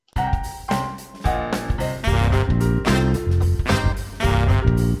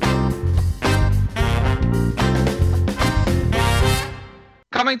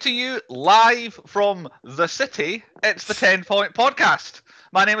Coming to you live from the city, it's the 10 Point Podcast.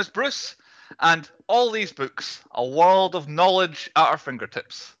 My name is Bruce, and all these books, a world of knowledge at our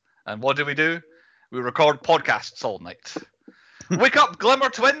fingertips. And what do? We record podcasts all night. Wake up, Glimmer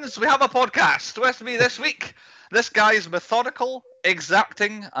Twins, we have a podcast. With me this week, this guy's methodical,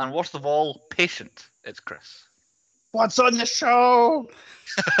 exacting, and worst of all, patient. It's Chris. What's on the show?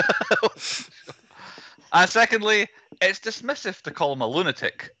 And secondly, it's dismissive to call him a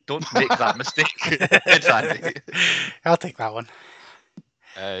lunatic. Don't make that mistake. It's Andy. I'll take that one.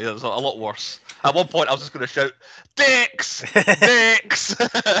 It was a lot worse. At one point, I was just going to shout, Dicks! Dicks!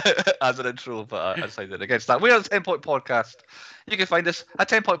 as an intro, but I decided against that. We're the 10 Point Podcast. You can find us at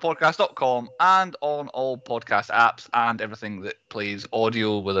 10pointpodcast.com and on all podcast apps and everything that plays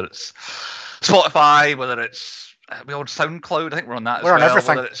audio, whether it's Spotify, whether it's we're on SoundCloud. I think we're on that as well. We're on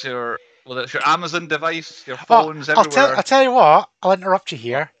everything. Whether it's your Amazon device, your phones, everywhere. I'll tell you what, I'll interrupt you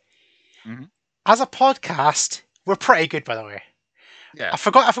here. Mm-hmm. As a podcast, we're pretty good, by the way. Yeah. I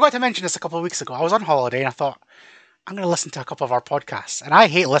forgot to mention this a couple of weeks ago. I was on holiday and I thought, I'm going to listen to a couple of our podcasts. And I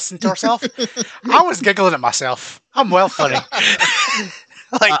hate listening to ourselves. I was giggling at myself. I'm well funny.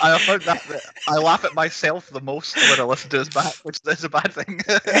 I heard that I laugh at myself the most when I listen to us back, which is a bad thing.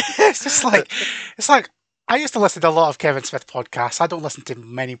 it's like, I used to listen to a lot of Kevin Smith podcasts. I don't listen to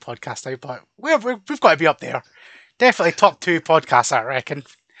many podcasts now, but we've got to be up there. Definitely top 2 podcasts, I reckon.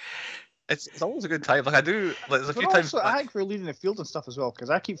 It's always a good time. Like I do, there's a few times. I think we're leading the field and stuff as well, because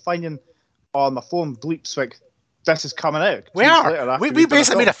I keep finding on my phone bleeps like this is coming out. We are. We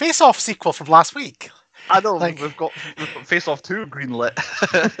basically made a Face Off sequel from last week. I know. We've got Face Off 2 greenlit.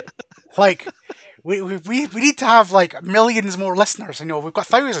 We need to have like millions more listeners. You know, we've got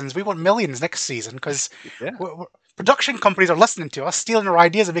thousands. We want millions next season because production companies are listening to us, stealing our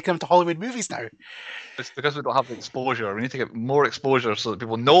ideas and making them to Hollywood movies now. It's because we don't have the exposure. We need to get more exposure so that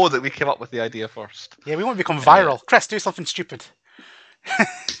people know that we came up with the idea first. Yeah, we want to become viral. Chris, do something stupid.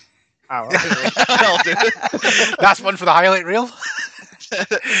 I'll do it. That's one for the highlight reel.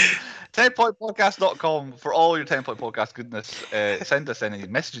 10pointpodcast.com for all your 10 Point Podcast goodness. Send us any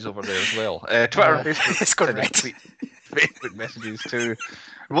messages over there as well. Twitter and Facebook. It's correct. Facebook messages too.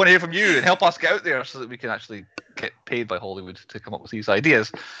 We want to hear from you and help us get out there so that we can actually get paid by Hollywood to come up with these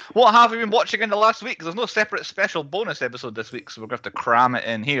ideas. What have you been watching in the last week? There's no separate special bonus episode this week, so we're going to have to cram it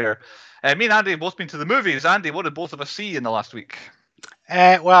in here. Me and Andy have both been to the movies. Andy, what did both of us see in the last week?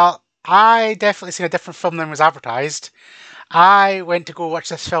 Well, I definitely seen a different film than was advertised. I went to go watch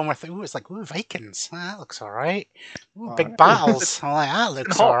this film with, it's like, Vikings. That looks alright. Big battles. I'm like, that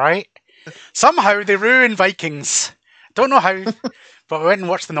looks alright. Somehow they ruined Vikings. Don't know how, but we went and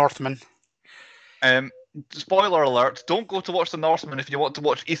watched The Northman. Spoiler alert, don't go to watch The Northman if you want to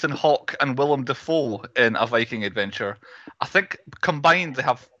watch Ethan Hawke and Willem Dafoe in a Viking adventure. I think combined they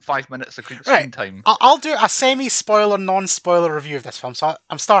have 5 minutes of screen time. I'll do a semi-spoiler, non-spoiler review of this film. So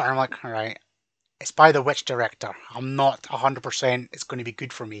I'm like, alright. It's by the Witch director. I'm not 100% it's going to be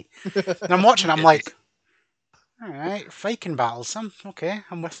good for me. And I'm watching, I'm like, alright, Viking battles. I'm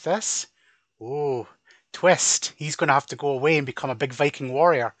with this. Oh, twist. He's going to have to go away and become a big Viking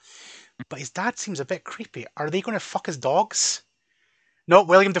warrior. But his dad seems a bit creepy. Are they going to fuck his dogs? No,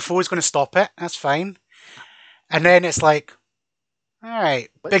 William Dafoe is going to stop it. That's fine. And then it's like, alright,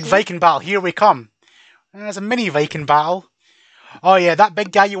 big Viking battle. Here we come. And there's a mini Viking battle. Oh yeah, that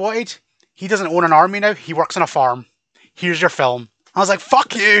big guy you wanted? He doesn't own an army now. He works on a farm. Here's your film. I was like,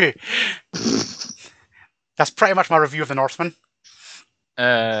 fuck you! That's pretty much my review of The Northman.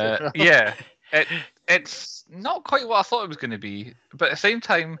 Yeah. It's not quite what I thought it was going to be, but at the same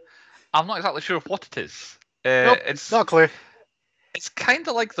time, I'm not exactly sure what it is. Nope, it's not a clue. It's kind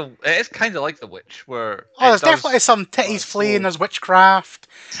of like the Witch, where there's definitely some titties fleeing. There's witchcraft,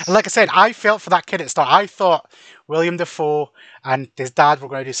 and like I said, I felt for that kid at the start. I thought William Dafoe and his dad were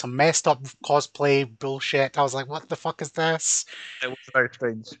going to do some messed up cosplay bullshit. I was like, what the fuck is this? It was very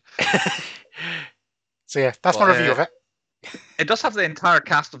strange. So yeah, that's my review of it. It does have the entire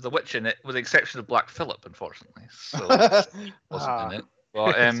cast of The Witch in it, with the exception of Black Phillip, unfortunately. So wasn't in it.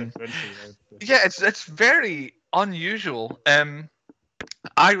 But yeah, it's very unusual.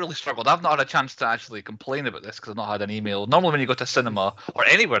 I really struggled. I've not had a chance to actually complain about this because I've not had an email. Normally, when you go to cinema or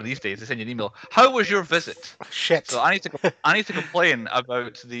anywhere these days, they send you an email. How was your visit? Shit. So I need to complain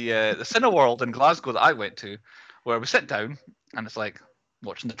about the Cineworld in Glasgow that I went to, where we sit down and it's like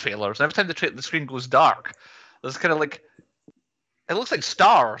watching the trailers. And every time the screen goes dark, there's kind of like it looks like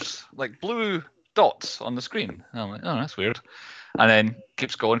stars, like blue dots on the screen. And I'm like, oh, that's weird. And then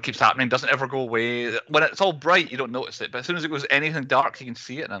keeps going, keeps happening, doesn't ever go away. When it's all bright, you don't notice it, but as soon as it goes anything dark, you can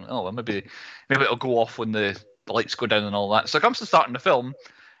see it. And I'm, well, maybe it'll go off when the lights go down and all that. So it comes to starting the film,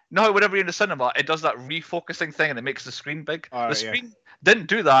 know how whenever you're in the cinema, it does that refocusing thing and it makes the screen big. Oh, The yeah. screen didn't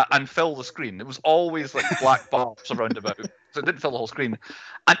do that and fill the screen. It was always like black bars around about, so it didn't fill the whole screen.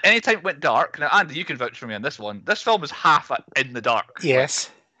 And anytime it went dark, now Andy, you can vouch for me on this one. This film is half in the dark. Yes.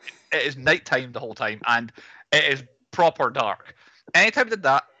 It is nighttime the whole time, and it is proper dark. Anytime it did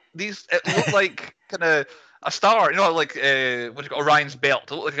that, it looked like kind of a star, like what do you call Orion's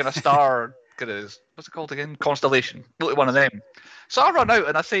belt. It looked like kind of star, kind of what's it called again? Constellation. It looked like one of them. So I run out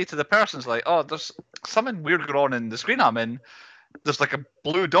and I say to the person, like, "Oh, there's something weird going on in the screen I'm in. There's like a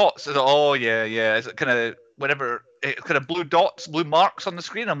blue dots." Like, "Oh yeah. Is it kind of whenever it kind of blue dots, blue marks on the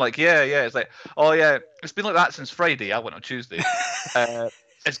screen?" I'm like, "Yeah." It's like, "Oh yeah, it's been like that since Friday. I went on Tuesday.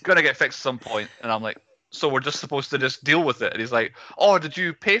 It's gonna get fixed at some point." And I'm like, "So we're just supposed to just deal with it?" And he's like, "Oh, did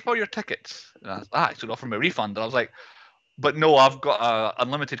you pay for your tickets?" And I was, actually offered me a refund. And I was like, "But no, I've got a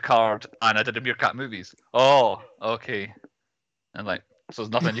unlimited card and I did a Meerkat Movies." "Oh, okay." And like, so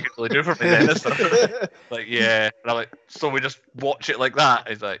there's nothing you can really do for me then, is there? Like, yeah. And I'm like, so we just watch it like that?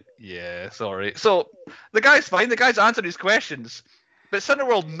 He's like, yeah, sorry. So the guy's fine. The guy's answering his questions. But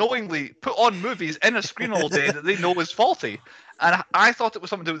Cineworld knowingly put on movies in a screen all day that they know is faulty. And I thought it was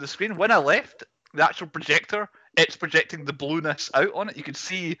something to do with the screen. When I left, the actual projector, it's projecting the blueness out on it. You could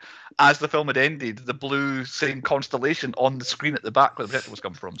see, as the film had ended, the blue same constellation on the screen at the back where the projector was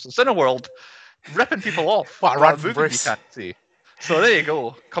coming from. So Cineworld ripping people off. What a run from Bruce. You can't see. So there you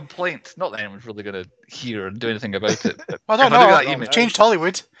go. Complaint. Not that anyone's really going to hear and do anything about it. I don't if I do that know. email, Changed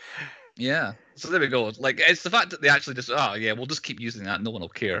Hollywood. yeah. So there we go. Like, it's the fact that they actually just, we'll just keep using that. No one will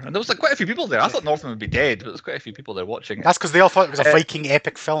care. And there was like quite a few people there. I thought Northman would be dead, but there's quite a few people there watching it. That's because they all thought it was a Viking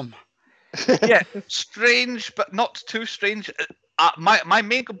epic film. Yeah, strange, but not too strange. My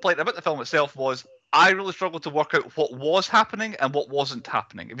main complaint about the film itself was I really struggled to work out what was happening and what wasn't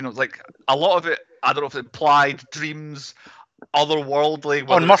happening. Like a lot of it, I don't know if it implied dreams, otherworldly.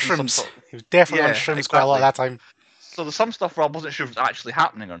 On mushrooms. He was definitely on shrooms quite a lot of that time. So there's some stuff where I wasn't sure if it was actually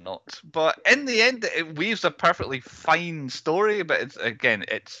happening or not. But in the end, it weaves a perfectly fine story. But it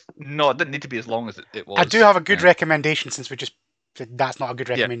didn't need to be as long as it was. I do have a good recommendation since we just said that's not a good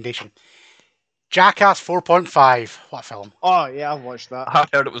recommendation. Yeah. Jackass 4.5. What film? Oh yeah, I've watched that. I've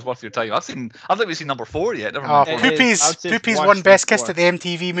heard it was worth your time. I've not even seen number 4 yet. Never mind. Poopies won Best Kissed at the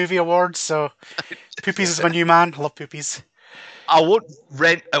MTV Movie Awards, so Poopies is my new man. I love Poopies. I won't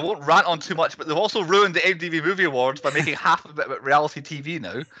rant on too much, but they've also ruined the MTV Movie Awards by making half of it about reality TV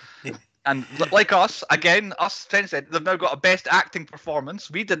now. And like us, Tencent, they've now got a Best Acting Performance.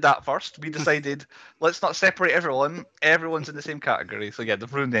 We did that first. We decided, let's not separate everyone. Everyone's in the same category. So yeah,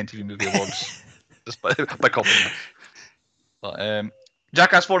 they've ruined the MTV Movie Awards just by copying it. But,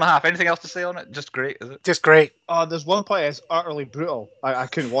 Jackass 4.5. Anything else to say on it? Just great, is it? Just great. Oh, there's one point that's utterly brutal. I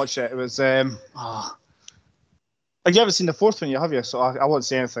couldn't watch it. It was you haven't seen the fourth one yet, have you? So I won't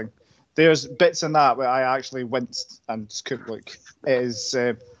say anything. There's bits in that where I actually winced and just couldn't look. It is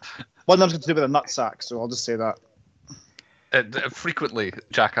one of them's got to do with a nutsack, so I'll just say that. Frequently,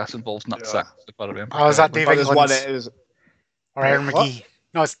 Jackass involves nutsacks. If I remember. Oh, is that Dave England's? Or Aaron McGee?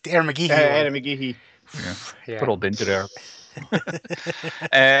 No, it's Aaron McGee. Aaron McGee. Yeah. Good old danger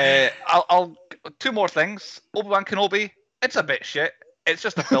there. I'll 2 more things. Obi-Wan Kenobi. It's a bit shit. It's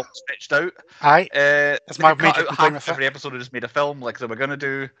just a film stitched out. Aye. That's my major complaint with it. Every episode just made a film like they were going to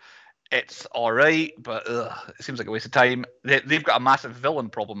do. It's alright, but it seems like a waste of time. They've got a massive villain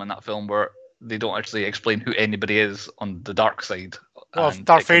problem in that film where they don't actually explain who anybody is on the dark side. Well,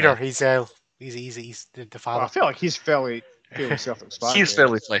 Darth Vader, he's the father. Well, I feel like he's fairly self-explanatory. He's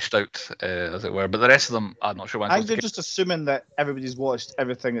fairly fleshed out, as it were. But the rest of them, I'm not sure. I think they're just assuming that everybody's watched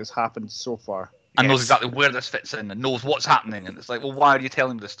everything that's happened so far. And knows exactly where this fits in and knows what's happening. And it's like, well, why are you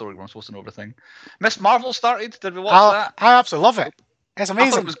telling me this story when I'm supposed to know everything? Miss Marvel started. Did we watch that? I absolutely love it. It's amazing.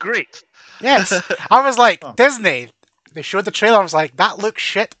 I thought it was great. Yes. I was like, Disney, they showed the trailer. I was like, that looks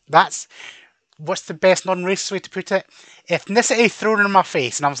shit. What's the best non-racist way to put it? Ethnicity thrown in my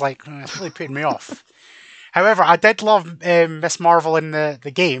face. And I was like, it's really putting me off. However, I did love Miss Marvel in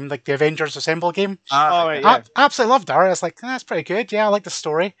the game, like the Avengers Assemble game. Yeah. I absolutely loved her. I was like, that's pretty good. Yeah, I like the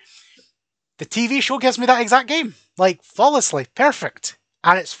story. The TV show gives me that exact game, like flawlessly, perfect,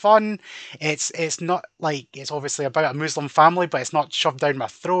 and it's fun. It's not like it's obviously about a Muslim family, but it's not shoved down my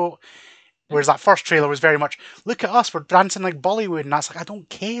throat. Whereas that first trailer was very much, look at us, we're dancing like Bollywood, and that's like, I don't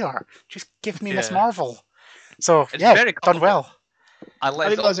care, just give me Miss Marvel. So it's very done well. I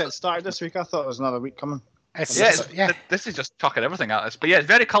didn't realize it started this week. I thought it was another week coming. This is just chucking everything at us. But yeah, it's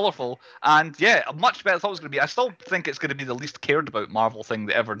very colourful, and much better than I thought it was going to be. I still think it's going to be the least cared about Marvel thing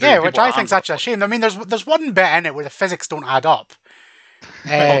they ever do. Yeah, which I think is actually a shame. I mean, there's one bit in it where the physics don't add up,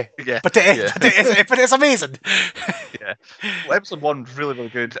 Yeah, but it's amazing. yeah. Well, episode 1 was really, really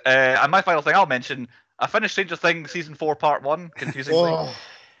good. And my final thing I'll mention, I finished Stranger Things season 4 part 1, confusingly. Oh,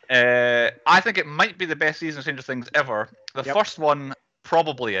 I think it might be the best season of Stranger Things ever. The Yep. first one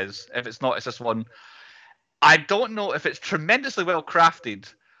probably is. If it's not, it's this one. I don't know if it's tremendously well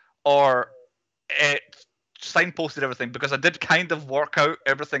crafted or it signposted everything, because I did kind of work out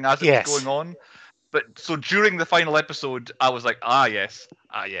everything as it was going on. But so during the final episode, I was like, yes.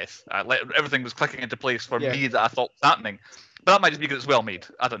 Everything was clicking into place for me that I thought was happening. But that might just be because it's well made.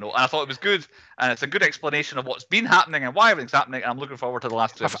 I don't know. And I thought it was good, and it's a good explanation of what's been happening and why everything's happening. And I'm looking forward to the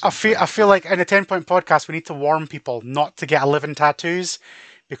last 2 episodes. I feel like in a 10-point podcast, we need to warn people not to get 11 tattoos,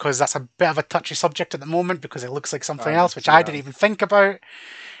 because that's a bit of a touchy subject at the moment, because it looks like something else, which I didn't even think about.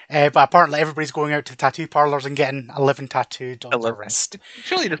 But apparently everybody's going out to the tattoo parlors and getting 11 tattooed on their wrist.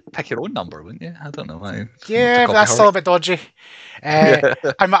 Surely you'd pick your own number, wouldn't you? I don't know. But that's still a bit dodgy. And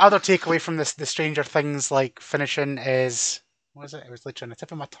my other takeaway from the Stranger Things finishing is... What was it? It was literally on the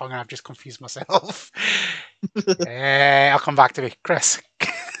tip of my tongue, and I've just confused myself. I'll come back to me. Chris.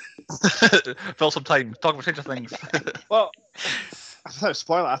 Fill some time. Talk about Stranger Things. well,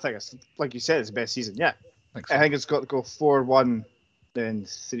 spoiler. I think it's, like you said, it's the best season yet. I think it's got to go 4-1, then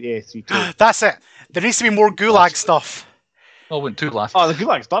 3-2. That's it. There needs to be more Gulag stuff. Oh, went 2 last. Oh, the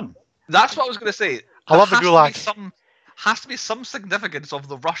Gulag's done. That's what I was going to say. I love the Gulag. Has to be some significance of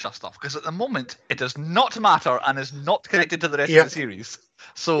the Russia stuff, because at the moment it does not matter and is not connected to the rest of the series.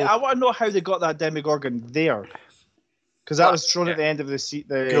 So I want to know how they got that Demogorgon there, because that was shown at the end of the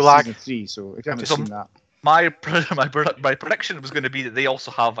Gulag. season 3. So if you haven't seen that, my prediction was going to be that they also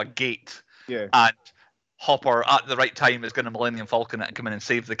have a gate. Yeah. And Hopper at the right time is going to Millennium Falcon it and come in and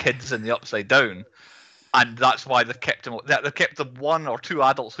save the kids in the Upside Down. And that's why they've kept him. They've kept the 1 or 2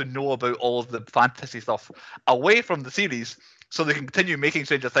 adults who know about all of the fantasy stuff away from the series, so they can continue making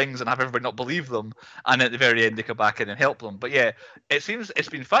Stranger Things and have everybody not believe them. And at the very end, they come back in and help them. But yeah, it seems it's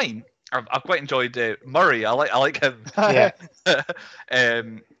been fine. I've quite enjoyed Murray. I like him. Yeah.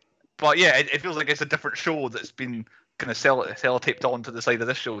 But yeah, it feels like it's a different show that's been kind of sellotaped onto the side of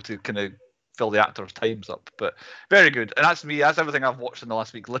this show to kind of fill the actors' times up. But very good, and that's me. That's everything I've watched in the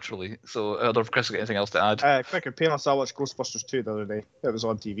last week, literally. So I don't know if Chris has got anything else to add. Quick compare, I watched Ghostbusters 2 the other day. It was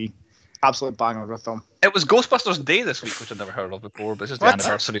on TV. Absolute banger of a film. It was Ghostbusters Day this week, which I'd never heard of before, but it's just the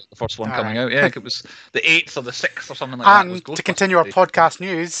anniversary of the first one coming out. Yeah, I think it was the 8th or the 6th or something like that. And to continue our podcast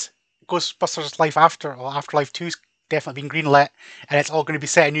news, Ghostbusters Afterlife 2's definitely been greenlit, and it's all going to be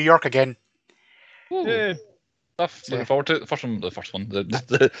set in New York again. Yeah. Looking forward to it. The first one,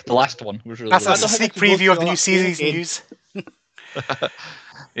 the last one was really. That's really a sneak preview of the new series news.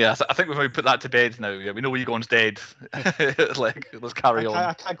 Yeah, I think we've maybe put that to bed now. Yeah, we know Egon's dead. Let's carry on.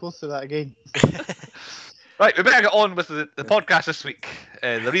 I can't go through that again. Right, we better get on with the podcast this week.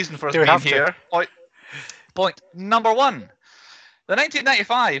 The reason for us being here. Point number 1. The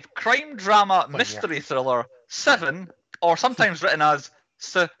 1995 crime drama mystery thriller Seven, or sometimes written as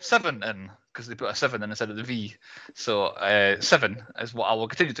Seven, because they put a 7 in instead of the V. So 7 is what I will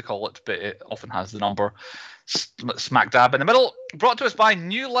continue to call it, but it often has the number smack dab in the middle. Brought to us by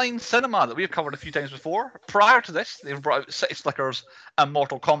New Line Cinema, that we've covered a few times before. Prior to this, they've brought out City Slickers and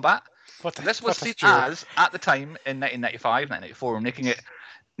Mortal Kombat. This was seen as, at the time, in 1995, 1994, making it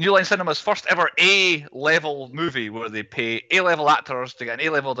New Line Cinema's first ever A-level movie, where they pay A-level actors to get an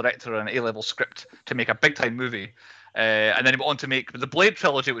A-level director and an A-level script to make a big-time movie. And then he went on to make the Blade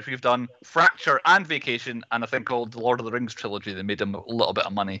trilogy, which we've done, Fracture and Vacation, and a thing called the Lord of the Rings trilogy that made him a little bit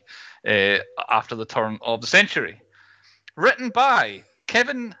of money after the turn of the century. Written by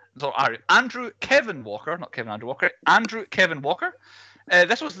Andrew Kevin Walker, not Kevin Andrew Walker, Andrew Kevin Walker.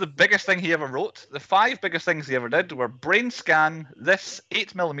 This was the biggest thing he ever wrote. The 5 biggest things he ever did were Brain Scan, This,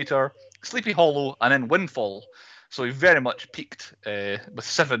 8mm, Sleepy Hollow, and then Windfall. So he very much peaked with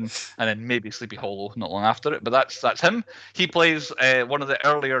 7, and then maybe Sleepy Hollow not long after it. But that's him. He plays one of the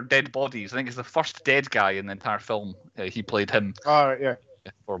earlier dead bodies. I think he's the first dead guy in the entire film. He played him. Yeah.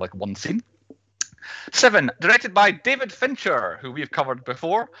 For like one scene. 7, directed by David Fincher, who we've covered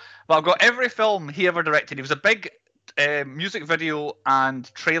before. But I've got every film he ever directed. He was a big music video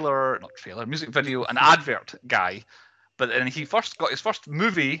and music video and advert guy. But then he first got his first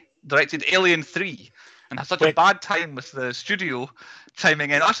movie directed, Alien 3. And had such a bad time with the studio chiming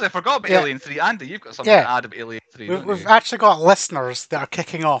in. Actually, I forgot about Alien 3. Andy, you've got something to add about Alien 3. We've actually got listeners that are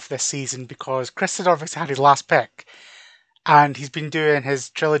kicking off this season because Chris Sidorvik's had his last pick. And he's been doing his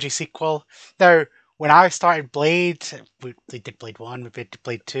trilogy sequel. Now, when I started Blade, we did Blade 1, we did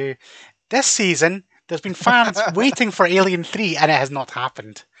Blade 2. This season, there's been fans waiting for Alien 3, and it has not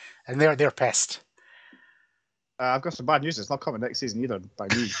happened. And they're pissed. I've got some bad news. It's not coming next season either by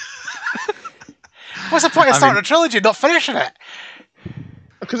me. What's the point of starting a trilogy and not finishing it?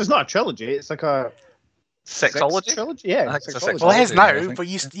 Because it's not a trilogy. It's like a Sexology? trilogy. Yeah, I think it's a sexology. Well, it is I now, think. but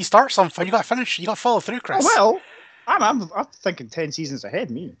you start something, you got to finish, you got to follow through, Oh, Chris. well, I'm thinking 10 seasons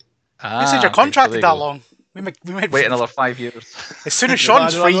ahead. Me. You said you're Okay, contracted so there that you go. long. We might Wait another 5 years. As soon as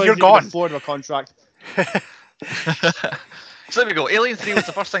Sean's No, free, no, you're you can gone. afford a contract. So there we go. Alien 3 was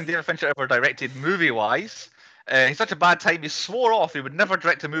the first thing David Fincher ever directed movie-wise. He's such a bad time, he swore off he would never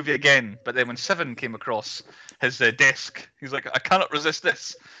direct a movie again. But then when 7 came across his desk, he's like, I cannot resist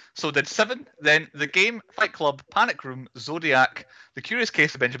this. So did 7, then The Game, Fight Club, Panic Room, Zodiac, The Curious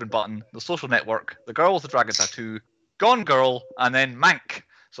Case of Benjamin Button, The Social Network, The Girl with the Dragon Tattoo, Gone Girl, and then Mank.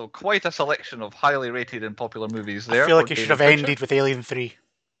 So quite a selection of highly rated and popular movies there. I feel like for you should David have Fincher. ended with Alien 3.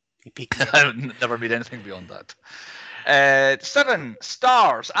 You peaked me. I've never made anything beyond that. 7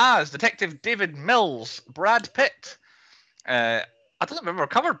 stars as Detective David Mills, Brad Pitt. I don't think we've ever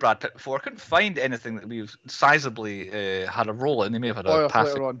covered Brad Pitt before. I couldn't find anything that we've sizably had a role in. He may have had a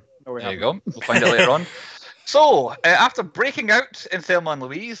passing. Later on. No, we There you haven't. go. We'll find it later on. So, after breaking out in Thelma and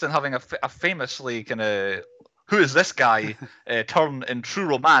Louise and having a famously kind of who is this guy turn in True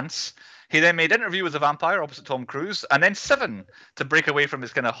Romance, he then made Interview with the Vampire opposite Tom Cruise, and then 7 to break away from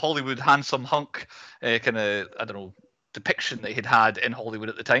his kind of Hollywood handsome hunk kind of, I don't know, depiction that he'd had in Hollywood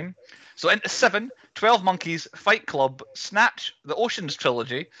at the time. So into 7, 12 Monkeys, Fight Club, Snatch, the Ocean's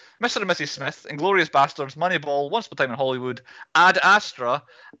Trilogy, Mr. and Mrs. Smith, Inglourious Basterds, Moneyball, Once Upon a Time in Hollywood, Ad Astra,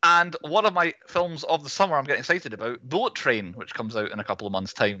 and one of my films of the summer I'm getting excited about, Bullet Train, which comes out in a couple of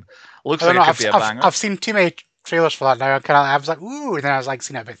months' time. Looks I like don't it know, could be a banger. I've seen too many trailers for that now. I was like, ooh, and then I was like,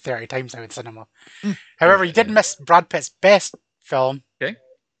 seen it about 30 times now in cinema. However, you did miss Brad Pitt's best film, Okay.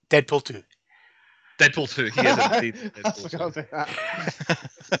 Deadpool 2. Deadpool 2, he is indeed. I Deadpool forgot about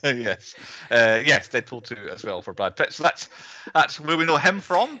that. 2. Yes. Yes, Deadpool 2 as well for Brad Pitt. So that's where we know him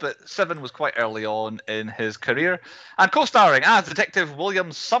from, but 7 was quite early on in his career. And co-starring as Detective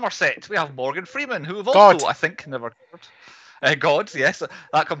William Somerset, we have Morgan Freeman, who we've also, God. I think, never covered. God, yes,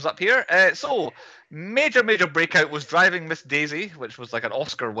 that comes up here. So, major breakout was Driving Miss Daisy, which was like an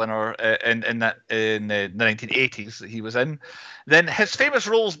Oscar winner in the 1980s that he was in. Then his famous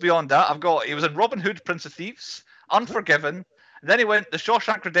roles beyond that, he was in Robin Hood, Prince of Thieves, Unforgiven. Then he went The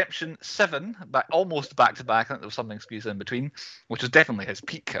Shawshank Redemption 7, almost back to back. I think there was something squeezed in between, which was definitely his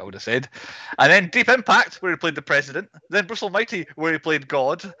peak, I would have said. And then Deep Impact, where he played the President. Then Bruce Almighty, where he played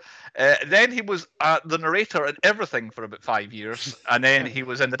God. Then he was the narrator in everything for about 5 years. And then he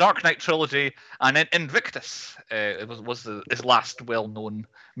was in the Dark Knight trilogy. And then Invictus it was his last well-known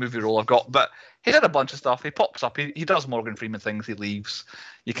movie role I've got. But he did a bunch of stuff. He pops up. He does Morgan Freeman things. He leaves.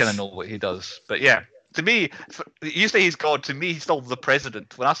 You kind of know what he does. But yeah. To me, you say he's God. To me, he's still the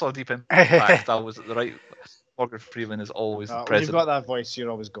president. When I saw Deep Impact, I was at the right. Morgan Freeman is always the When you've president. got that voice, you're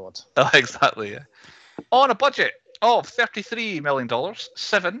always God. Exactly. Yeah. On a budget of $33 million,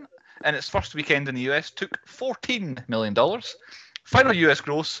 7 in its first weekend in the US took $14 million. Final US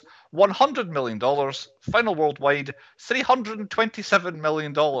gross $100 million. Final worldwide $327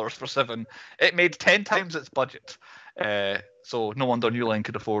 million for 7. It made 10 times its budget. So no wonder New Line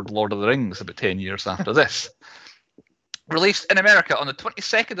could afford Lord of the Rings about 10 years after this. Released in America on the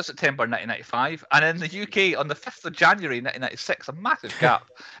 22nd of September 1995 and in the UK on the 5th of January 1996. A massive gap.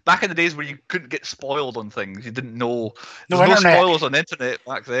 Back in the days where you couldn't get spoiled on things. You didn't know. No There's no internet. spoilers on the internet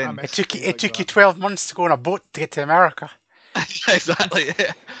back then. It took you 12 months to go on a boat to get to America. Exactly.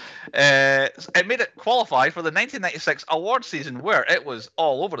 It made it qualify for the 1996 award season, where it was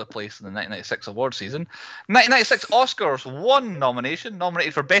all over the place in the 1996 award season. 1996 Oscars, 1 nomination,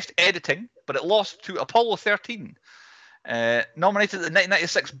 nominated for Best Editing, but it lost to Apollo 13. Nominated at the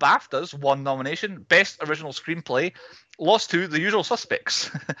 1996 BAFTAs, 1 nomination, Best Original Screenplay, lost to The Usual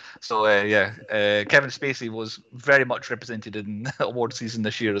Suspects. So Kevin Spacey was very much represented in award season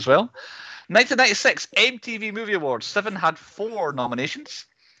this year as well. 1996 MTV Movie Awards, 7 had 4 nominations.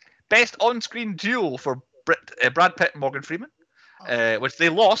 Best On-Screen Duo for Brad Pitt and Morgan Freeman, which they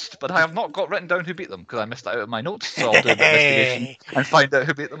lost, but I have not got written down who beat them because I missed that out of my notes. So I'll do a bit of investigation and find out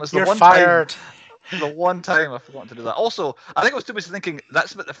who beat them. It's You're fired. The one time I've forgotten to do that. Also, I think I was too busy thinking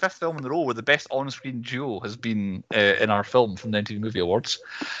that's about the 5th film in a row where the best on-screen duo has been in our film from the MTV Movie Awards.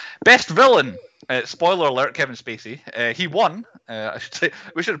 Best Villain. Spoiler alert, Kevin Spacey. He won. I should say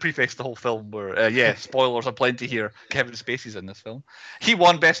we should have prefaced the whole film where, spoilers are plenty here. Kevin Spacey's in this film. He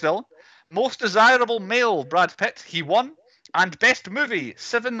won Best Villain. Most Desirable Male, Brad Pitt. He won. And Best Movie,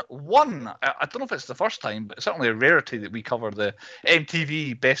 7 won. I don't know if it's the first time, but it's certainly a rarity that we cover the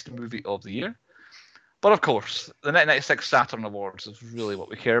MTV Best Movie of the Year. But of course, the 1996 Saturn Awards is really what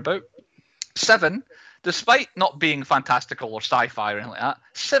we care about. 7 Despite not being fantastical or sci-fi or anything like that,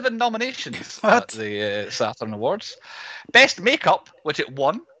 7 nominations What? at the Saturn Awards. Best makeup, which it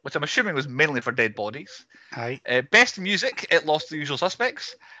won, which I'm assuming was mainly for Dead Bodies. Aye. Best music, it lost to The Usual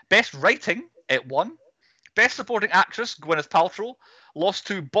Suspects. Best writing, it won. Best supporting actress, Gwyneth Paltrow, lost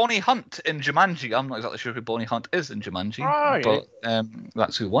to Bonnie Hunt in Jumanji. I'm not exactly sure who Bonnie Hunt is in Jumanji, but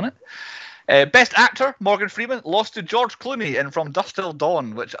that's who won it. Best actor, Morgan Freeman, lost to George Clooney in From Dusk Till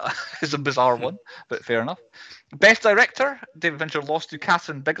Dawn, which is a bizarre one, but fair enough. Best director, David Fincher lost to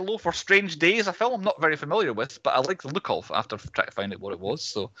Catherine Bigelow for Strange Days, a film I'm not very familiar with, but I like the look of after trying to find out what it was.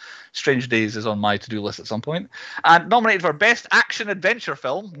 So Strange Days is on my to-do list at some point. And nominated for Best Action Adventure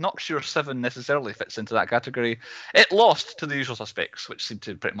Film, not sure 7 necessarily fits into that category. It lost to The Usual Suspects, which seemed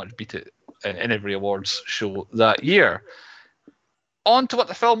to pretty much beat it in every awards show that year. On to what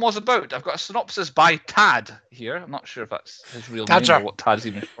the film was about. I've got a synopsis by Tad here. I'm not sure if that's his real name or what Tad's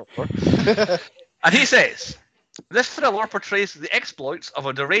even short for. And he says, this thriller portrays the exploits of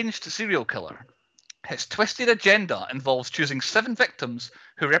a deranged serial killer. His twisted agenda involves choosing 7 victims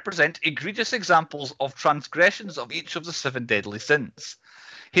who represent egregious examples of transgressions of each of the 7 deadly sins.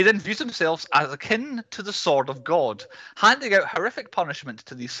 He then views himself as akin to the sword of God, handing out horrific punishment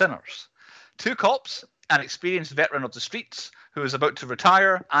to these sinners. 2 cops, an experienced veteran of the streets who is about to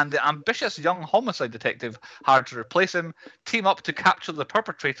retire, and the ambitious young homicide detective hired to replace him, team up to capture the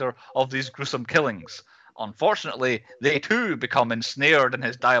perpetrator of these gruesome killings. Unfortunately, they too become ensnared in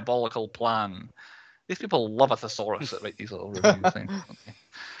his diabolical plan. These people love a thesaurus that write these little review things. Okay.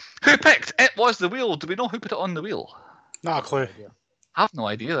 Who picked It Was the Wheel? Do we know who put it on the wheel? Not a clue. I have no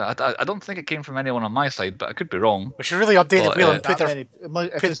idea. I don't think it came from anyone on my side, but I could be wrong. We should really update the wheel and put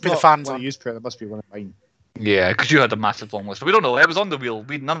the fans on. It must be one of mine. Yeah, because you had a massive long list. We don't know. It was on the wheel.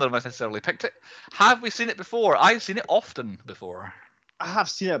 None of us necessarily picked it. Have we seen it before? I've seen it often before. I have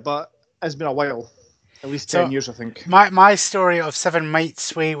seen it, but it's been a while. At least 10 years, I think. My story of 7 might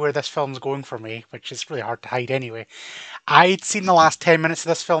sway where this film's going for me, which is really hard to hide anyway. I'd seen the last 10 minutes of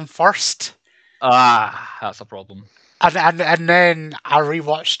this film first. Ah, that's a problem. And then I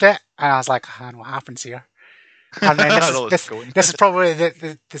rewatched it, and I was like, I don't know what happens here. And then this is probably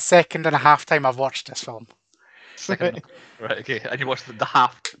the second and a half time I've watched this film. Right, okay. And you watched the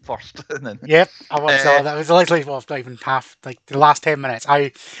half first, and then. Yep, I watched that. That was literally not even half, like the last 10 minutes.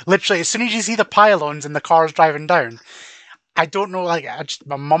 I literally, as soon as you see the pylons and the cars driving down, I don't know, like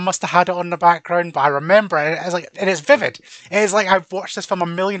my mum must have had it on the background, but I remember it. It's like it is vivid. It is like I've watched this film a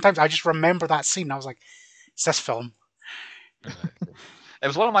million times. I just remember that scene. I was like, it's this film. It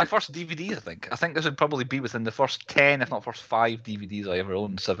was one of my first DVDs, I think. I think this would probably be within the first 10, if not first 5 DVDs I ever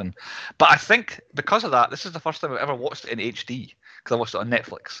owned, 7. But I think because of that, this is the first time I've ever watched it in HD, because I watched it on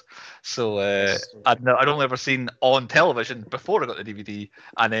Netflix. So I'd only ever seen on television before I got the DVD,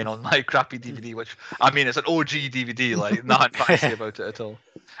 and then on my crappy DVD, which, I mean, it's an OG DVD, like, nothing fancy about it at all.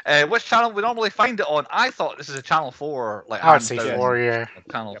 Which channel we normally find it on? I thought this is a Channel 4, like, I would say 4, yeah.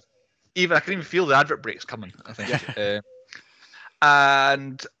 Channel. Yep. I can even feel the advert breaks coming, I think. Yeah.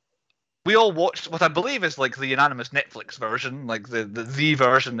 And we all watched what I believe is like the unanimous Netflix version, like the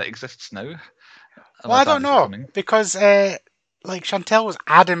version that exists now. Well, I don't know, because like Chantel was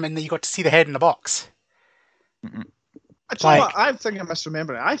adamant that you got to see the head in the box. I think I'm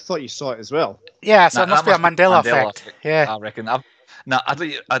misremembering. I thought you saw it as well. Yeah, so it must be a Mandela effect. Yeah, I reckon.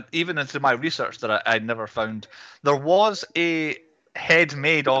 Even into my research that I never found, there was a head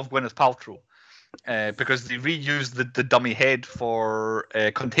made of Gwyneth Paltrow. Because they reused the dummy head for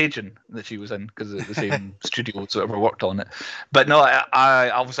Contagion that she was in, because the same studio whoever worked on it. But no, I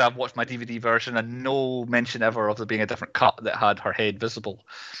obviously I've watched my DVD version, and no mention ever of there being a different cut that had her head visible.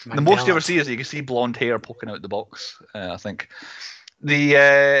 The most you ever see is you can see blonde hair poking out the box. I think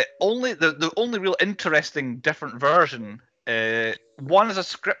the only real interesting different version. One is a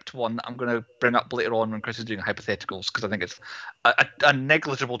script one that I'm going to bring up later on when Chris is doing hypotheticals, because I think it's a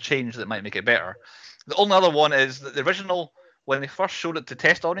negligible change that might make it better. The only other one is that the original, when they first showed it to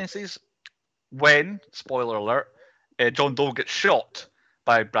test audiences, spoiler alert, John Doe gets shot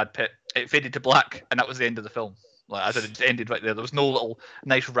by Brad Pitt, it faded to black, and that was the end of the film. Like, as it just ended right there. There was no little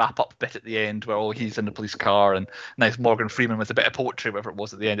nice wrap-up bit at the end where he's in the police car and nice Morgan Freeman with a bit of poetry, whatever it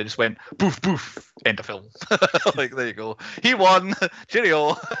was at the end. It just went poof, poof, end of film. Like, there you go. He won.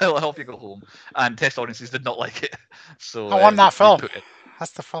 Cheerio. Off you go home. And test audiences did not like it. So I want that film.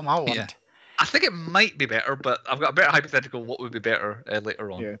 That's the film I want. Yeah. I think it might be better, but I've got a better hypothetical what would be better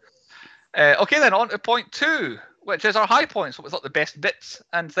later on. Yeah. Okay, then on to point 2, which is our high points. What we thought the best bits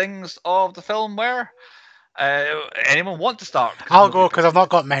and things of the film were. Anyone want to start? I'll go because I've not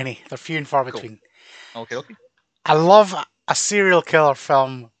got many. They're few and far between. Okay. I love a serial killer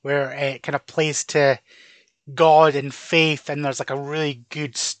film where it kind of plays to God and faith, and there's like a really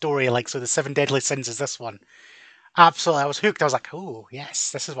good story, like so the Seven Deadly Sins is this one. Absolutely, I was hooked. I was like, oh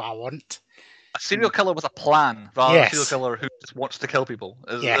yes, this is what I want. A serial killer with a plan rather than a serial killer who just wants to kill people.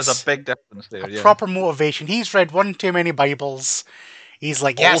 There's a big difference there. A proper motivation. He's read one too many Bibles. He's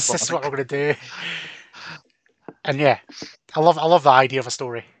like, yes, this is what we're going to do. And yeah, I love the idea of a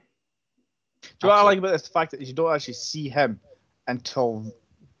story. Do you know what I like about this? The fact that you don't actually see him until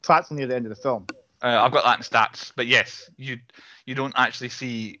practically near the end of the film. I've got that in stats, but yes, you don't actually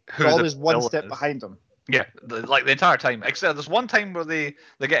see who. There's always one step behind him. Yeah, like the entire time. Except there's one time where they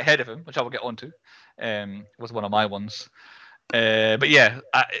get ahead of him, which I will get onto. Was one of my ones. But yeah,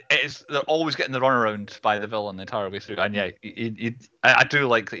 they're always getting the runaround by the villain the entire way through. And yeah, I do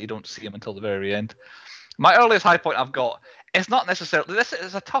like that you don't see him until the very end. My earliest high point I've got, it's not necessarily, this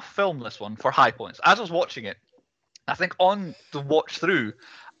is a tough film, this one, for high points. As I was watching it, I think on the watch through,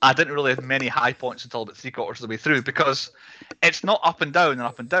 I didn't really have many high points until about 3/4 of the way through, because it's not up and down and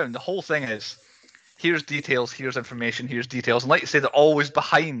up and down. The whole thing is, here's details, here's information, here's details. And like you say, they're always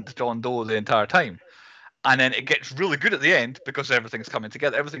behind John Doe the entire time. And then it gets really good at the end because everything's coming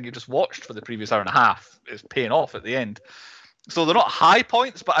together. Everything you just watched for the previous hour and a half is paying off at the end. So they're not high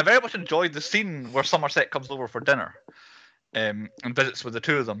points, but I very much enjoyed the scene where Somerset comes over for dinner and visits with the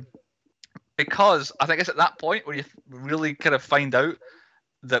two of them. Because I think it's at that point where you really kind of find out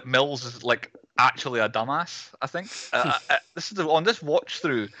that Mills is like actually a dumbass, I think. On this watch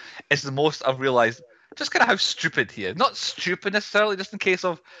through, it's the most I've realised just kind of how stupid he is. Not stupid necessarily, just in case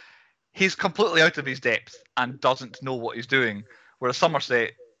of he's completely out of his depth and doesn't know what he's doing. Whereas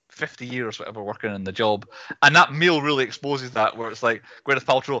Somerset, 50 years, whatever, working in the job. And that meal really exposes that, where it's like, Gwyneth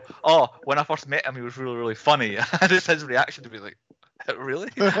Paltrow, oh, when I first met him, he was really, really funny. And it's his reaction to be like, really?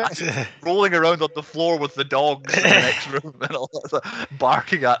 Rolling around on the floor with the dogs in the next room and all that,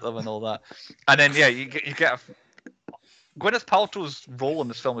 barking at them and all that. And then, yeah, you get Gwyneth Paltrow's role in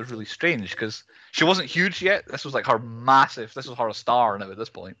this film is really strange because she wasn't huge yet. This was like her massive, this was her a star now at this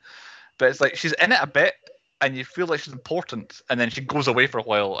point. But it's like she's in it a bit and you feel like she's important, and then she goes away for a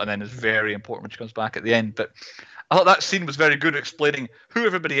while and then is very important when she comes back at the end. But I thought that scene was very good at explaining who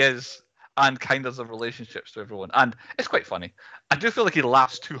everybody is and kind of the relationships to everyone. And it's quite funny. I do feel like he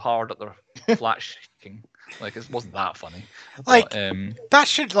laughs too hard at their flat shaking. Like, it wasn't that funny. Like, but, that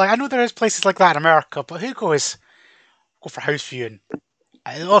should, like, I know there is places like that in America, but who go for house viewing?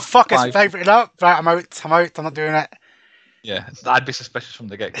 Oh, fuck, it's favourite up. Right, I'm out, I'm not doing it. Yeah, I'd be suspicious from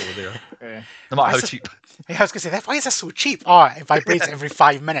the get-go there. No matter how cheap. Yeah, I was going to say, why is this so cheap? Oh, it vibrates every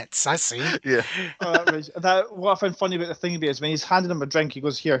 5 minutes, I see. Yeah. What I found funny about the thing is when he's handing him a drink, he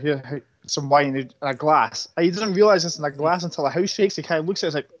goes, here, some wine in a glass. And he doesn't realise it's in a glass until the house shakes. He kind of looks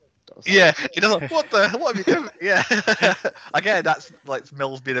at it, it's like... Yeah, he doesn't, what have you doing? Yeah. Again, that's like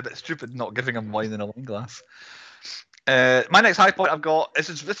Mills being a bit stupid, not giving him wine in a wine glass. My next high point I've got, this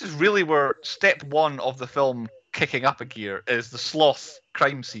is really where step one of the film kicking up a gear is the sloth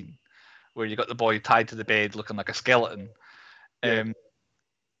crime scene, where you got the boy tied to the bed looking like a skeleton.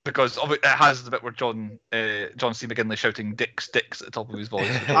 Because it has the bit where John C. McGinley shouting "Dicks, Dicks" at the top of his voice.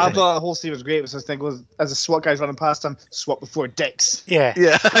 I thought the whole scene was great. This thing was, as the SWAT guys running past him, SWAT before Dicks. Yeah.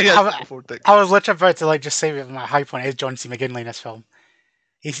 Before Dicks. I was literally about to just say that my high point is John C. McGinley in this film.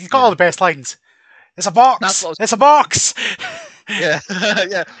 He's got all the best lines. It's a box. It's a box. Yeah,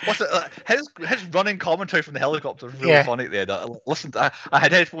 yeah. His running commentary from the helicopter is really funny at the end. I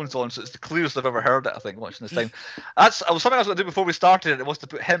had headphones on, so it's the clearest I've ever heard it. I think watching this time. Something I was going to do before we started. It was to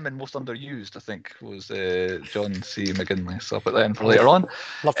put him in most underused. I think was John C. McGinley. So I'll put that in for later on.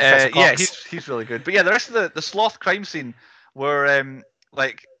 Yeah, he's really good. But yeah, the rest of the sloth crime scene where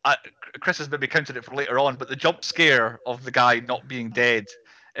Chris has maybe counted it for later on, but the jump scare of the guy not being dead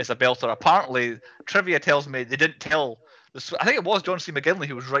is a belter. Apparently, trivia tells me they didn't tell. I think it was John C. McGinley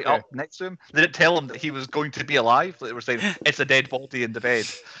who was right up next to him. They didn't tell him that he was going to be alive. They were saying it's a dead body in the bed,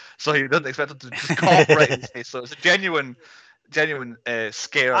 so he didn't expect him to just come up right in his face. So it's a genuine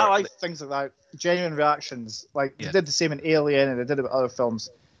scare. I like things like that, genuine reactions. Like they did the same in Alien, and they did it with other films.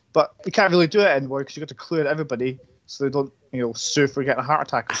 But you can't really do it anymore because you got to clear everybody so they don't, sue for getting a heart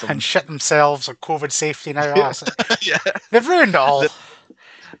attack or something. And shit themselves on COVID safety now. Yeah. They've ruined it all.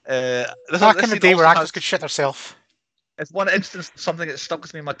 Back in the day where actors could shit themselves. It's one instance, something that stuck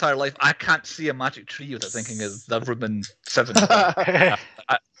with me my entire life. I can't see a magic tree without thinking of the Ruben 7.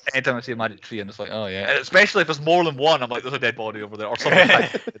 Anytime I see a magic tree, and it's like, oh yeah. And especially if there's more than one, I'm like, there's a dead body over there, or something.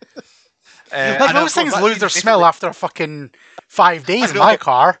 Like those things lose their smell after a fucking 5 days in my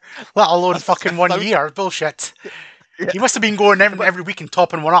car, let alone fucking 1 year. Bullshit. Yeah. You must have been going every week and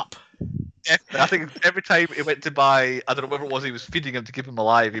topping one up. I think every time he went to buy, I don't know whatever it was he was feeding him to keep him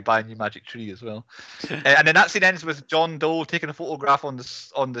alive, he'd buy a new magic tree as well. And then that scene ends with John Doe taking a photograph on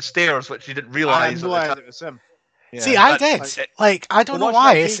the stairs, which he didn't I realise. had no idea it was him. Yeah, See, I did. that's- Like, I don't know Watch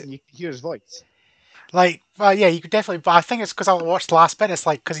why. that It's, again, you can hear his voice. like, well, yeah, you could definitely. But I think it's because I watched the last bit. It's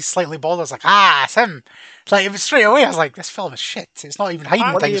like because he's slightly bald. I was like, it's him. Like, it was straight away. I was like, this film is shit. It's not even hiding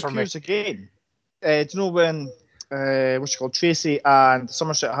Apparently he things from me. appears again. Do you know when what's it called, Tracy and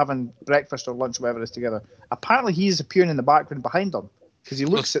Somerset are having breakfast or lunch, whatever it is, together? Apparently he's appearing in the background behind them because he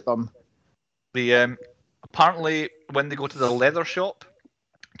looks at them. The apparently when they go to the leather shop,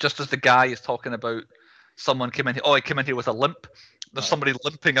 just as the guy is talking about someone came in here. Oh, he came in here with a limp. There's somebody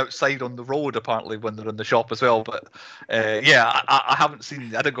limping outside on the road apparently when they're in the shop as well. But yeah, I haven't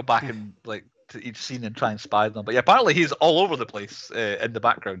seen. I didn't go back and like to each scene and try and spy them. But yeah, apparently he's all over the place in the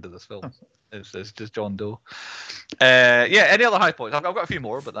background of this film. It's just John Doe. Yeah, any other high points? I've got a few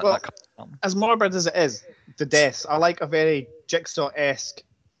more, but that comes. As morbid as it is, the deaths, I like a very Jigsaw-esque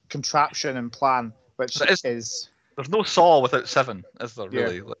contraption and plan, which is. There's no Saw without Seven, is there?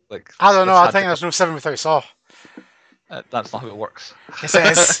 Really? Yeah. Like I don't know. I think there's no Seven without Saw. That's not how it works. Yes,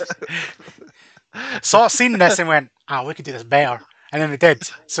 it is. Saw seen this and went, we could do this better, and then they did.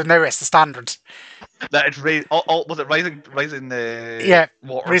 So now it's the standard. That it's was it rising the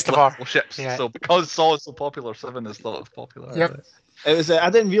water raised the bar. ships? Yeah. So because Saw is so popular, Seven is not as popular. Yep. It was. I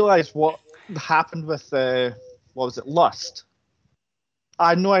didn't realize what happened with what was it, Lust. I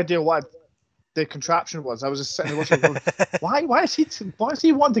had no idea what the contraption was. I was just sitting there watching, going, why is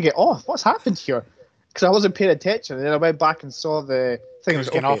he wanting to get off? What's happened here? Because I wasn't paying attention, and then I went back and saw the thing. Was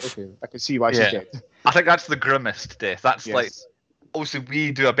getting off. Okay, I could see why she's dead. I think that's the grimmest death. That's Yes. like, obviously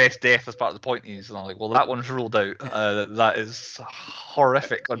we do a best death as part of the pointies, and I'm like, well, that one's ruled out. That is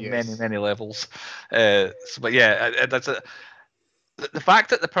horrific on many levels. But yeah, that's it. The fact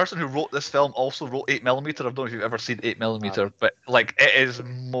that the person who wrote this film also wrote 8mm, I don't know if you've ever seen 8mm, but like it is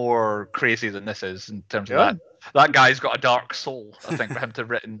more crazy than this is in terms of that. That guy's got a dark soul, I think, for him to have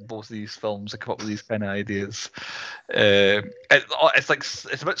written both these films and come up with these kind of ideas. It's like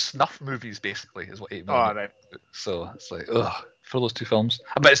it's about snuff movies, basically, is what 8mm. Oh, right. So it's like, for those two films.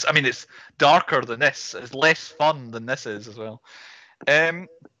 But it's darker than this. It's less fun than this is as well.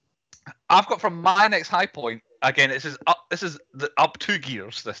 I've got from my next high point. Again, this is up 2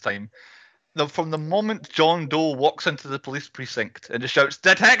 gears this time. Now, from the moment John Doe walks into the police precinct and just shouts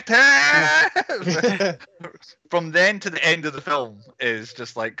 "Detective," from then to the end of the film is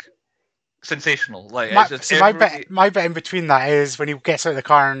just like sensational. Like my bit in between that is when he gets out of the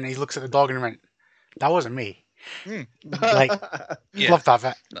car and he looks at the dog and went, "That wasn't me." Like, love that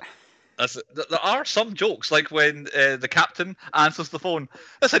bit. There are some jokes, like when the captain answers the phone.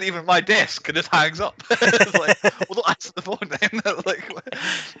 This isn't even my desk, and just hangs up. It's like, well, don't answer the phone then. Like,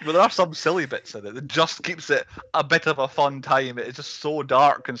 but there are some silly bits in it that just keeps it a bit of a fun time. It's just so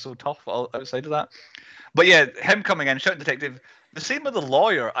dark and so tough outside of that. But yeah, him coming in, shouting detective. The same with the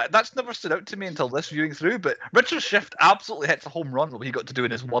lawyer. That's never stood out to me until this viewing through. But Richard Schiff absolutely hits a home run what he got to do in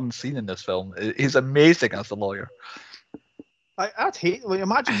his one scene in this film. He's amazing as the lawyer. I'd hate. Like,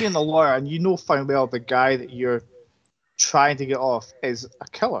 imagine being the lawyer and you know fine well the guy that you're trying to get off is a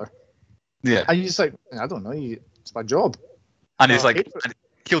killer. Yeah. And you're just like, I don't know, it's my job. And he's like,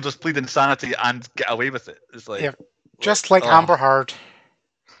 he'll just plead insanity and get away with it. It's like, just like Amber Heard.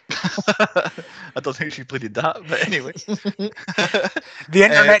 I don't think she pleaded that, but anyway. The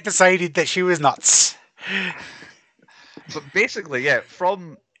internet decided that she was nuts. But basically, yeah,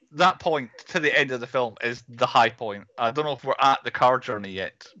 from that point to the end of the film is the high point. I don't know if we're at the car journey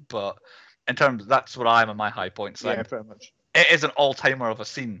yet, but in terms, that's where I'm at my high points. Yeah, pretty much. It is an all-timer of a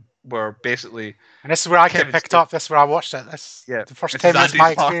scene where basically, and this is where I get picked up. This is where I watched it. The first 10 minutes of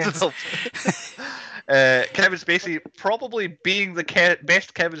my experience. Kevin Spacey probably being the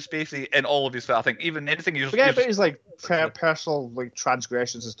best Kevin Spacey in all of his films. I think even anything you forget about his like personal like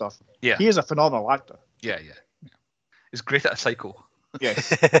transgressions and stuff. Yeah, he is a phenomenal actor. Yeah. He's great at a psycho. Yes,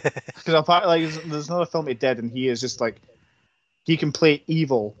 because apparently there's another film he did, and he is just like he can play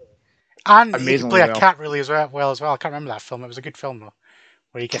evil, and he can play a cat really as well. I can't remember that film. It was a good film though,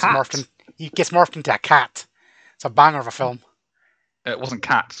 where he gets morphed into a cat. It's a banger of a film. It wasn't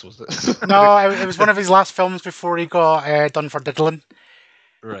Cats, was it? No, it was one of his last films before he got done for diddling.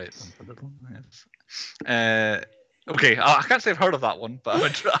 Right, done for diddling. Yes. Okay, I can't say I've heard of that one,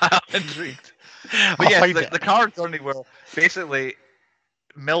 but I'm intrigued. But yeah, the car journey where basically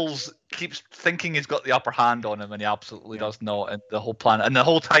Mills keeps thinking he's got the upper hand on him, and he absolutely does not. And the whole plan, and the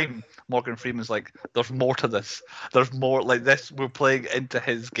whole time, Morgan Freeman's like, "There's more to this. There's more like this. We're playing into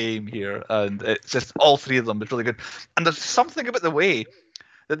his game here," and it's just all three of them is really good. And there's something about the way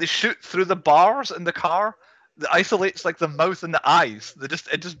that they shoot through the bars in the car that isolates like the mouth and the eyes.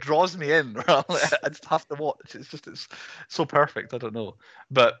 It just draws me in. I just have to watch. It's so perfect. I don't know,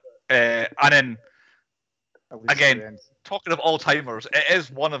 but and then again, talking of all timers, it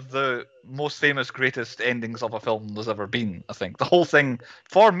is one of the most famous, greatest endings of a film there's ever been. I think the whole thing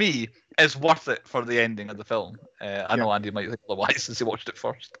for me is worth it for the ending of the film. I know Andy might think otherwise since he watched it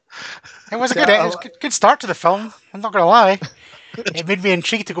first. It was a good start to the film. I'm not gonna lie. It made me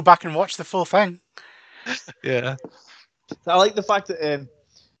intrigued to go back and watch the full thing. Yeah, I like the fact that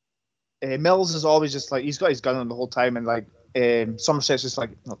Mills is always just like he's got his gun on the whole time, and like Somerset's just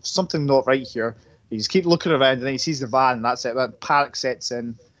like something not right here. He just keeps looking around, and then he sees the van, and that's it. That panic sets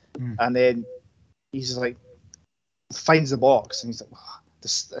in, and then he's just like finds the box, and he's like, oh,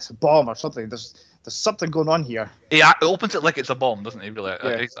 "This a bomb or something. There's something going on here." Yeah, he opens it like it's a bomb, doesn't he? Really?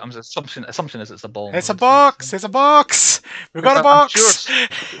 Yeah. Assumption is it's a bomb. It's a box. It's a box. We've got a box. I'm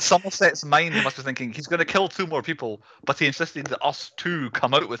sure Somerset's mind must be thinking he's going to kill 2 more people, but he insisted that us 2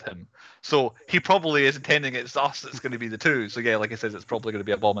 come out with him. So he probably is intending it's us that's going to be the 2. So yeah, like I said, it's probably going to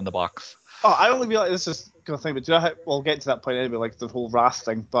be a bomb in the box. Oh, I only realized this is kind of thing, but do you know how, we'll get to that point anyway, like the whole Wrath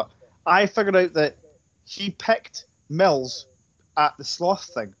thing. But I figured out that he picked Mills at the sloth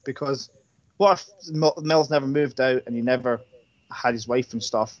thing because what if Mills never moved out and he never had his wife and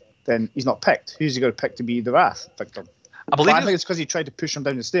stuff? Then he's not picked. Who's he going to pick to be the Wrath victim? I think it's because he tried to push him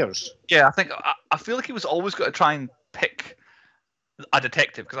down the stairs. Yeah, I feel like he was always going to try and pick a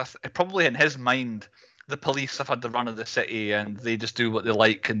detective because probably in his mind the police have had the run of the city and they just do what they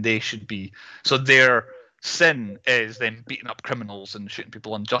like and they should be. So their sin is them beating up criminals and shooting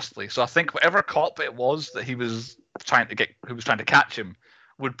people unjustly. So I think whatever cop it was that he was trying to catch him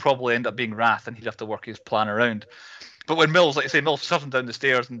would probably end up being Wrath, and he'd have to work his plan around. But when Mills, like you say, Mills shoves him down the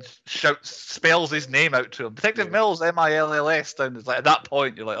stairs and spells his name out to him, Detective Mills, Mills, down. It's like at that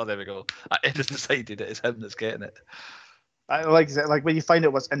point you're like, oh, there we go. It just decided it's him that's getting it. I like when you find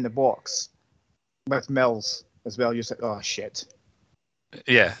out what's in the box with Mills as well. You're like, oh shit.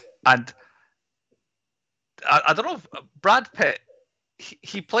 Yeah, and I don't know if Brad Pitt.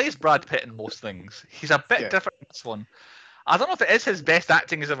 He plays Brad Pitt in most things. He's a bit different in this one. I don't know if it is his best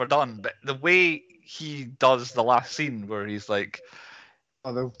acting he's ever done, but the way he does the last scene where he's like,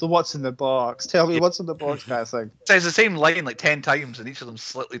 "Oh, the what's in the box? Tell me what's in the box," kind of thing. Says the same line like 10 times, and each of them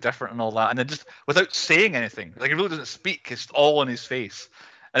slightly different and all that, and then just without saying anything, like he really doesn't speak. It's all on his face,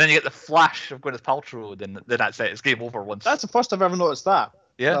 and then you get the flash of Gwyneth Paltrow. Then that's it. It's game over once. That's the first I've ever noticed that.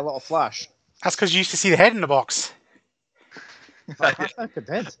 Yeah, that little flash. That's because you used to see the head in the box. I could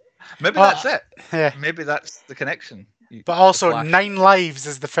did. Maybe that's it. Yeah. Maybe that's the connection. But also, 9 Lives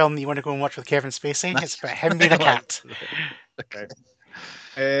is the film that you want to go and watch with Kevin Spacey. It's about him being a cat. Okay.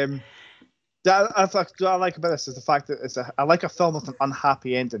 What I like about this is the fact that I like a film with an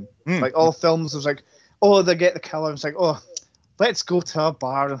unhappy ending. Like all films, there's like, oh, they get the killer. It's like, oh, let's go to a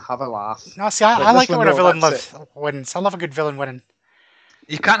bar and have a laugh. No, see, I like it when a villain wins. I love a good villain winning.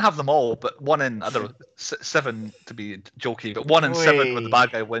 You can't have them all, but 1 in, I don't know, 7 to be jokey, but 1 in 7 when the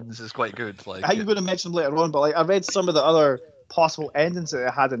bad guy wins is quite good. Like, I think you're going to mention them later on, but like I read some of the other possible endings that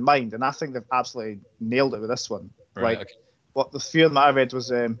I had in mind, and I think they've absolutely nailed it with this one. Right, like, what the few that I read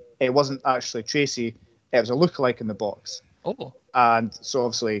was it wasn't actually Tracy, it was a lookalike in the box. Oh. And so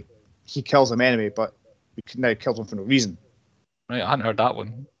obviously he kills him anyway, but now kills him for no reason. Right, I hadn't heard that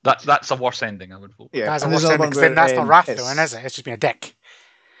one. That's a worse ending, I would vote. Yeah, that's a worse ending, because then that's not Wrath, though, is it? It's just being a dick.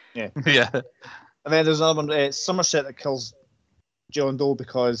 Yeah. Yeah. And then there's another one, Somerset, that kills John Doe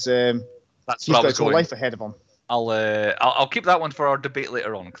because that's he's got his whole life ahead of him. I'll keep that one for our debate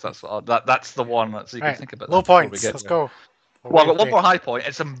later on because that's the one so you can think about. Low points. Let's go. Well, I've got one more high point.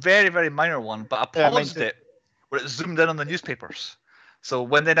 It's a very, very minor one, but I paused it where it zoomed in on the newspapers. So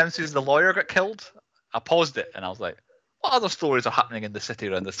when they announced the lawyer got killed, I paused it and I was like, what other stories are happening in the city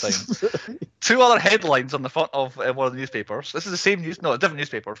around this time? 2 other headlines on the front of one of the newspapers. This is the same different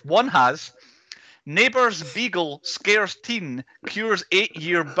newspapers. One has, neighbour's beagle scares teen, cures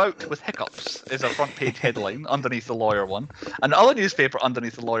 8-year bout with hiccups, is a front page headline underneath the lawyer one. And the other newspaper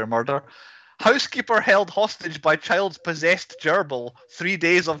underneath the lawyer murder, housekeeper held hostage by child's possessed gerbil, 3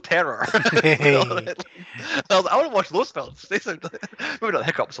 days of terror. I want to watch those films. They sound maybe not the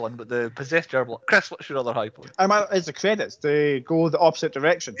hiccups one, but the possessed gerbil. Chris, what's your other high point? It's the credits. They go the opposite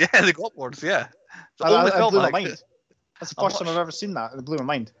direction. Yeah, they go upwards. Yeah, it blew my mind. That's the first time I've ever seen that. It blew my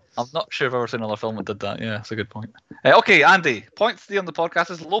mind. I'm not sure if I've ever seen another film that did that. Yeah, that's a good point. Okay, Andy, points to you on the podcast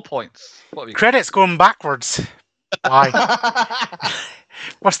is low points. What have you got? Credits going backwards. Why?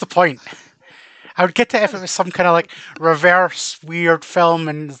 What's the point? I would get it if it was some kind of like reverse weird film,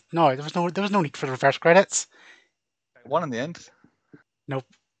 and no, there was no need for the reverse credits. 1 in the end.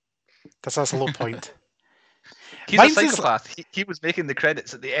 That's a low point. He's Mine's a is- psychopath. He was making the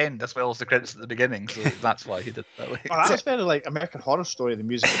credits at the end as well as the credits at the beginning, so that's why he did it that way. Oh, that was very like American Horror Story, the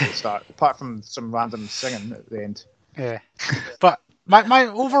music at the start, apart from some random singing at the end. Yeah, but my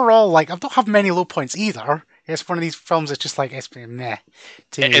overall, like, I don't have many low points either. It's one of these films that's just like, it's been meh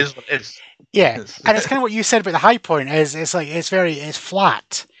to It me. is what it is. Yeah, It is. and it's kind of what you said about the high point is it's like it's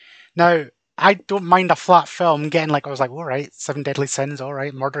flat. Now I don't mind a flat film getting like I was like, all right, Seven Deadly Sins, all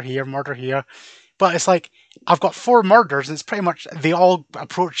right, murder here, but it's like I've got 4 murders and it's pretty much they all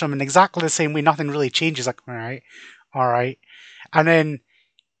approach them in exactly the same way. Nothing really changes. Like all right, and then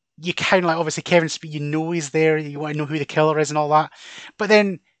you kind of like obviously Kevin Spacey, you know he's there, you want to know who the killer is and all that, but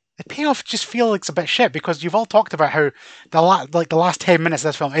then the payoff just feels like it's a bit shit because you've all talked about how the last 10 minutes of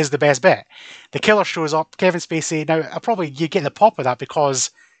this film is the best bit. The killer shows up, Kevin Spacey. Now, probably you get the pop of that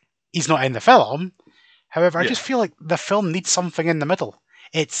because he's not in the film. However, I just feel like the film needs something in the middle.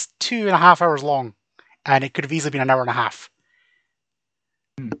 It's 2.5 hours long, and it could have easily been an hour and a half.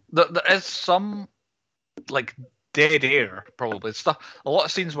 There is some like dead air, probably stuff. A lot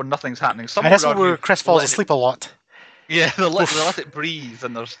of scenes where nothing's happening. Some And that's would where argue Chris falls let it- asleep a lot. Yeah, they let it breathe,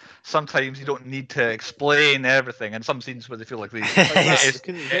 and there's sometimes you don't need to explain everything, and some scenes where they feel like they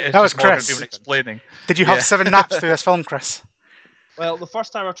That was just Morgan Chris. Freeman explaining. Did you have Yeah. 7 naps through this film, Chris? Well, the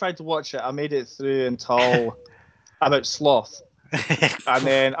first time I tried to watch it, I made it through until about Sloth, and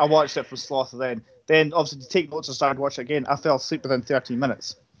then I watched it from Sloth. Then obviously to take notes and started watching it again, I fell asleep within 13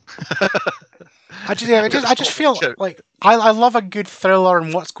 minutes. I just feel like I love a good thriller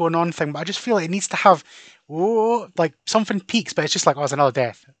and what's going on thing, but I just feel like it needs to have like something peaks, but it's just like, oh, there's another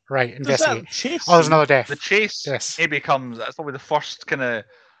death. Right, investigate. Chase Oh, there's another death. The chase Yes. maybe comes. That's probably the first kind of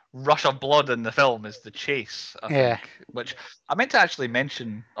rush of blood in the film is the chase. I Yeah. think, which I meant to actually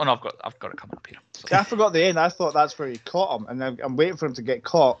mention. Oh no, I've got it coming up here. So. See, I forgot the end. I thought that's where he caught him, and I'm waiting for him to get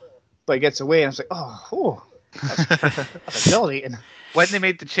caught, but he gets away, and I was like, oh, that's exhilarating. When they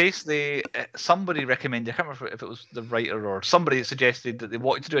made the chase, somebody recommended. I can't remember if it was the writer or somebody suggested that they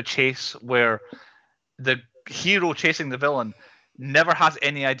wanted to do a chase where the hero chasing the villain never has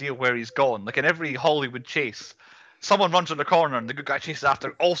any idea where he's gone. Like in every Hollywood chase, someone runs around the corner and the good guy chases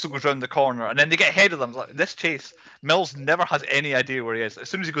after, also goes around the corner, and then they get ahead of them. Like this chase, Mills never has any idea where he is. As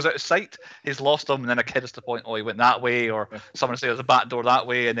soon as he goes out of sight, he's lost him, and then a kid has to point, oh, he went that way, or someone say there's a back door that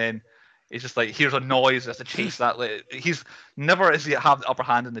way, and then he's just like, here's a noise, there's a chase that way. He's never is he have the upper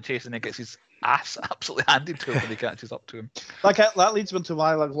hand in the chase, and then gets his ass absolutely handed to him when he catches up to him. Like that leads me to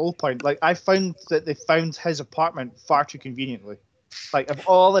my low point. Like I found that they found his apartment far too conveniently. Like of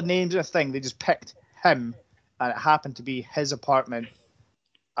all the names of the thing, they just picked him, and it happened to be his apartment,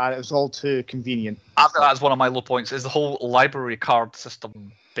 and it was all too convenient. I've got that as one of my low points, is the whole library card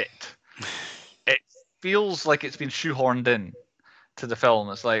system bit. It feels like it's been shoehorned in to the film.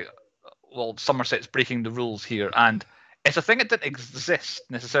 It's like, well, Somerset's breaking the rules here, and it's a thing that didn't exist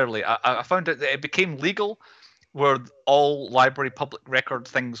necessarily. I found out that it became legal where all library public record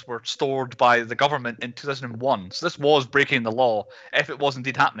things were stored by the government in 2001. So this was breaking the law if it was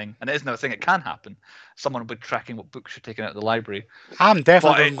indeed happening, and it is now a thing it can happen. Someone will be tracking what books you're taking out of the library. I'm definitely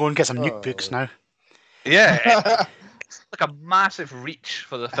But going to go and get some nuke books now. Yeah, it's like a massive reach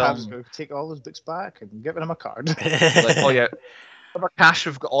for the I'm just film. going to take all those books back and give him a card. Like, oh yeah, whatever cash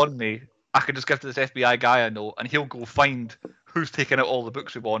we've got on me, I could just give to this FBI guy I know, and he'll go find who's taken out all the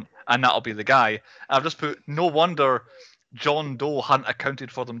books we want, and that'll be the guy. And I've just put, no wonder John Doe hadn't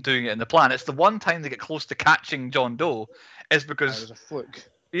accounted for them doing it in the plan. It's the one time they get close to catching John Doe is It because, was a fluke.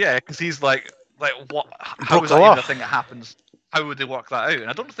 yeah, because he's like what? How Broke is the that law. even a thing that happens? How would they work that out? And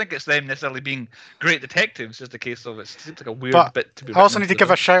I don't think it's them necessarily being great detectives. It's just a case of it seems like a weird But bit to be. I also written need to into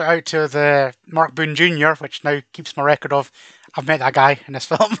give a shout out to the Mark Boone Jr., which now keeps my record of I've met that guy in this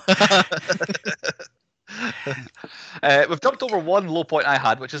film. We've jumped over one low point I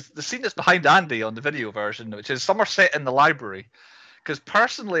had, which is the scene that's behind Andy on the video version, which is Somerset in the library. Because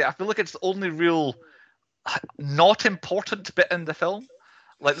personally, I feel like it's the only real not important bit in the film.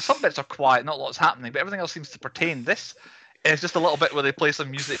 Like some bits are quiet, not a lot's happening, but everything else seems to pertain. This is just a little bit where they play some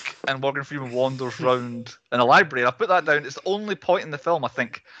music and Morgan Freeman wanders round in a library. And I put that down. It's the only point in the film, I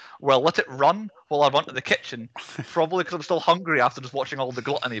think, where I let it run while I run to the kitchen. Probably because I'm still hungry after just watching all the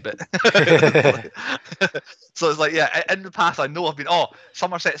gluttony bit. So it's like, yeah, in the past I know I've been,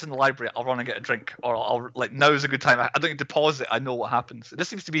 Somerset's in the library, I'll run and get a drink. Or I'll like, now's a good time. I don't need to pause it. I know what happens. This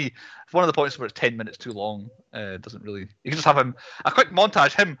seems to be one of the points where it's 10 minutes too long. It doesn't really, you can just have a quick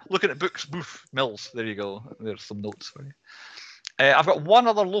montage, him looking at books, boof, Mills. There you go. There's some notes for you. I've got one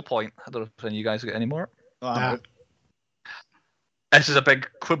other low point. I don't know if any of you guys got any more. Nah. This is a big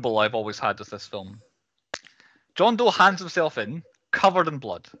quibble I've always had with this film. John Doe hands himself in, covered in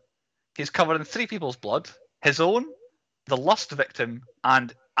blood. He's covered in 3 people's blood. His own, the Lust victim,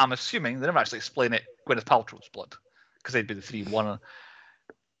 and I'm assuming, they never actually explain it, Gwyneth Paltrow's blood. Because they'd be the 3 one.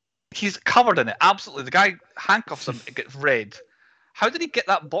 He's covered in it, absolutely. The guy handcuffs him, it gets red. How did he get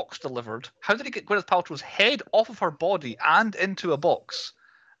that box delivered? How did he get Gwyneth Paltrow's head off of her body and into a box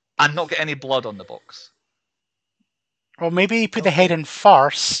and not get any blood on the box? Well, maybe he put the head in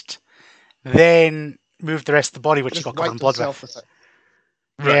first, then moved the rest of the body, which he Just got covered in wiped blood himself with. with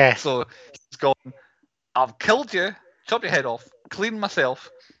it. Right. Yeah. So he's gone, I've killed you, chopped your head off, cleaned myself,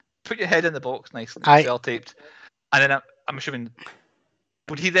 put your head in the box, nice and Aye. cell taped, and then I'm assuming,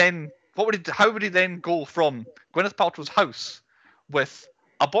 how would he then go from Gwyneth Paltrow's house with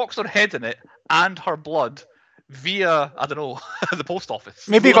a box with her head in it and her blood via, I don't know, the post office?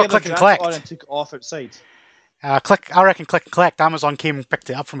 Maybe he Put got click and a collect. jacket on and took it off outside. I reckon click and collect. Amazon came and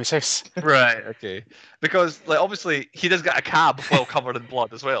picked it up from his house. Right, okay. Because, like, obviously, he does get a cab well covered in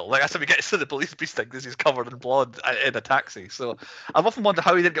blood as well. Like, that's how he gets to the police precinct, is he's covered in blood in a taxi. So, I've often wondered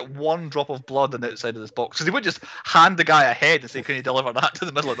how he didn't get one drop of blood on the outside of this box. Because he would just hand the guy a head and say, can you deliver that to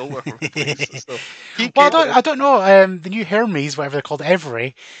the middle of nowhere for the police? So, Well, I don't know. The new Hermes, whatever they're called,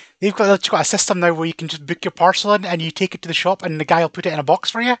 Every, they've got a system now where you can just book your parcel in and you take it to the shop and the guy will put it in a box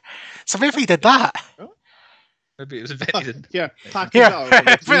for you. So maybe he did that. Maybe it was invented. Yeah, pack Here, it out.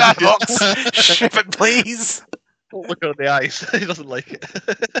 put that in a box. Ship it, please. Don't look her in the eyes. He doesn't like it.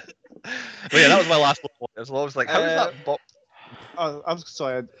 But yeah, that was my last one. I was always like, how is that box? I was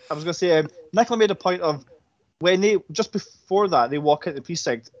sorry. I was going to say, Nicola made a point of when they just before that they walk out the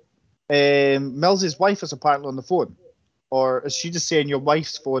precinct. Mills's wife is apparently on the phone, or is she just saying your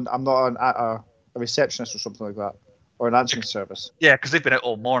wife's phone? I'm not a receptionist or something like that, or an answering service. Yeah, because they've been out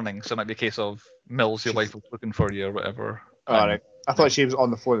all morning, so it might be a case of Mills, your wife was looking for you or whatever. All right. I thought she was on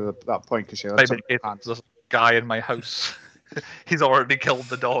the phone at that point because she had Maybe some a case of hands. there's a guy in my house. He's already killed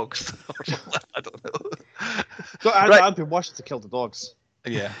the dogs. Or something. I don't know. So I'd been watching to kill the dogs.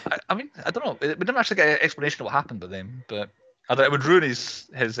 Yeah, I mean, I don't know. We didn't actually get an explanation of what happened with them, but I thought it would ruin his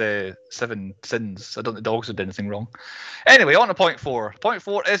 7 sins. I don't think the dogs did anything wrong. Anyway, on to point 4. Point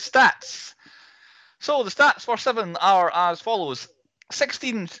 4 is stats. So the stats for 7 are as follows.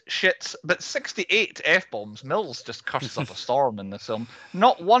 16 shits, but 68 F-bombs. Mills just curses up a storm in this film.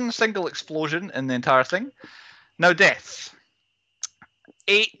 Not one single explosion in the entire thing. Now, deaths.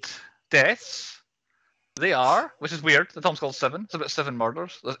 8 deaths. They are, which is weird. The film's called 7. It's about 7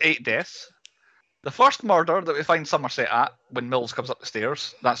 murders. There's 8 deaths. The first murder that we find Somerset at when Mills comes up the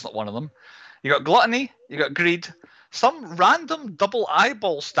stairs, that's not one of them. You got gluttony, you got greed. Some random double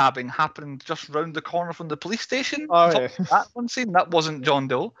eyeball stabbing happened just round the corner from the police station. Oh, yeah. That one scene, that wasn't John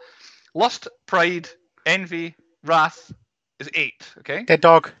Doe. Lust, pride, envy, wrath is 8. Okay, Dead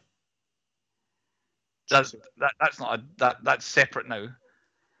dog. that's separate now.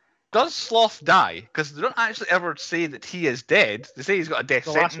 Does Sloth die? Because they don't actually ever say that he is dead. They say he's got a death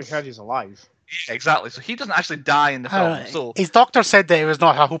The last we sentence. heard he's alive. Yeah, exactly. So he doesn't actually die in the film. So His doctor said that it was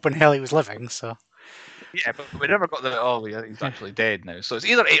not a hope in hell he was living, so. yeah, but we never got the yeah, he's actually dead now. So it's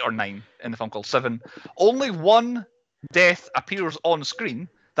either 8 or 9 in the film called 7. Only one death appears on screen.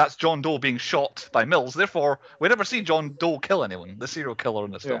 That's John Doe being shot by Mills. Therefore, we never see John Doe kill anyone. The serial killer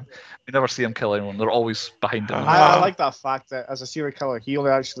in this film. We never see him kill anyone. They're always behind him. I like that fact that as a serial killer, he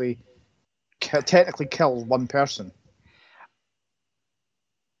only actually technically killed one person.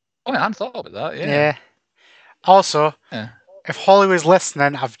 Oh, yeah, I hadn't thought about that. Yeah. Yeah. Also, Yeah. if Hollywood's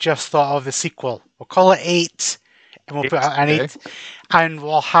listening, I've just thought of the sequel. We'll call it 8, and we'll put out an 8, and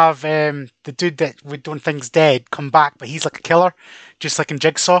we'll have the dude that we don't think's dead come back, but he's like a killer, just like in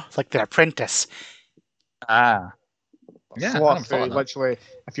Jigsaw, like The Apprentice. Ah. Yeah. I never Sloth, thought who of that. literally,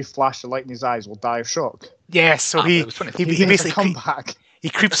 if you flash the light in his eyes, will die of shock. Yeah, so Ah, he it was 25. he He makes a basically comeback. he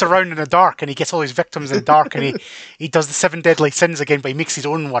creeps around in the dark and he gets all his victims in the dark and he does the 7 deadly sins again, but he makes his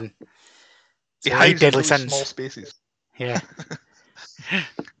own one. He So hides 8 deadly in really sins. small spaces. Yeah.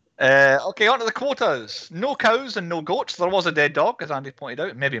 Okay, on to the quotas. No cows and no goats. There was a dead dog, as Andy pointed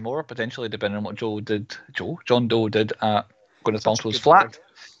out. Maybe more, potentially, depending on what John Doe did at Gwyneth Paltrow's flat.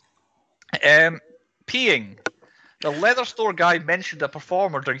 Peeing. The leather store guy mentioned a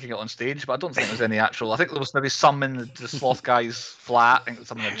performer drinking it on stage, but I don't think there was any actual. I think there was maybe some in the sloth guy's flat. I think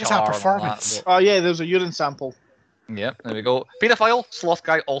some in the Is that jar. a and all performance? that, Oh yeah, there was a urine sample. but- Yep, there we go. Paedophile. Sloth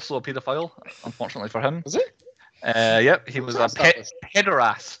guy, also a paedophile, unfortunately for him. Was it? Yep, he was a What's that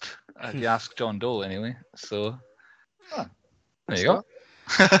pederast, if you ask John Doe anyway. So, Huh. there you go.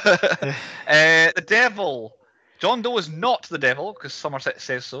 The devil. John Doe is not the devil, because Somerset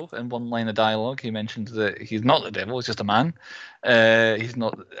says so in one line of dialogue. He mentioned that he's not the devil, he's just a man. He's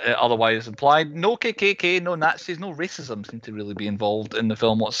not otherwise implied. No KKK, no Nazis, no racism seem to really be involved in the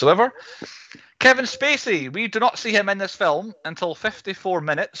film whatsoever. Kevin Spacey, we do not see him in this film until 54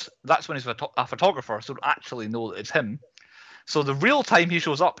 minutes. That's when he's a photographer, so we actually know that it's him. So the real time he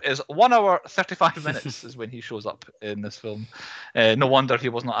shows up is 1 hour 35 minutes is when he shows up in this film. No wonder he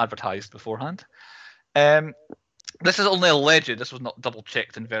was not advertised beforehand. This is only alleged. This was not double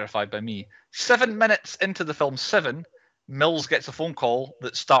checked and verified by me. 7 minutes into the film 7, Mills gets a phone call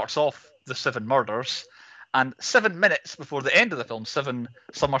that starts off the 7 murders. And 7 minutes before the end of the film 7,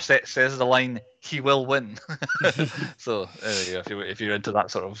 Somerset says the line, "He will win." So if you're into that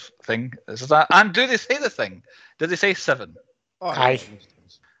sort of thing, this is that. And do they say the thing? Did they say 7? Oh, Aye.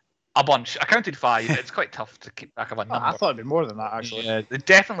 A bunch. I counted 5. It's quite tough to keep track of a number. I thought it'd be more than that, actually. Yeah, they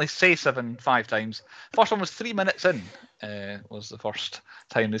definitely say 7 5 times. First one was 3 minutes in. Was the first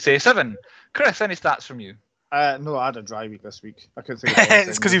time they say 7. Chris, any stats from you? No, I had a dry week this week. I couldn't think of anything.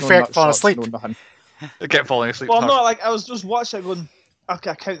 It's 'cause you There's fell nutshots, asleep. No nothing. I kept falling asleep. Well, I'm not like I was just watching it going,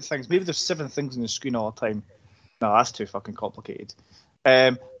 okay, I count things. Maybe there's 7 things on the screen all the time. No, that's too fucking complicated.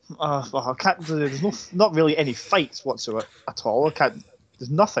 Well, I can't. There's not really any fights whatsoever at all. There's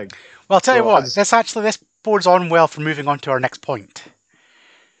nothing. Well, I'll tell you So what. I This boards on well for moving on to our next point.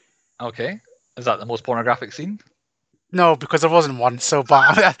 Okay. Is that the most pornographic scene? No, because there wasn't one. So,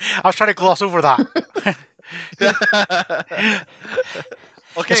 but I was trying to gloss over that. Okay.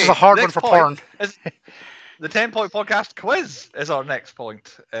 This is a hard one next for point porn. is the 10-point podcast quiz is our next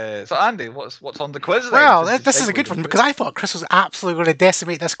point. So Andy, what's on the quiz? then? Well, Since this you is a segued good one into because I thought Chris was absolutely going to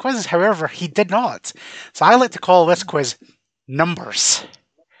decimate this quiz. However, he did not. So I like to call this quiz numbers.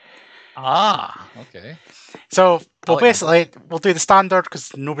 Okay. So we'll like we'll do the standard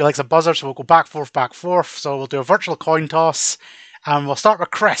because nobody likes a buzzer, so we'll go back, forth. So we'll do a virtual coin toss, and we'll start with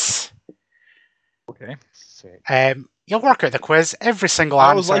Chris. Okay. You'll work out the quiz. Every single I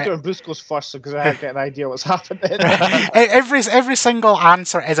always answer. like it when Bruce goes first because I get an idea what's happening. every single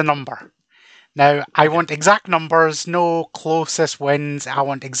answer is a number. Now, I want exact numbers, no closest wins. I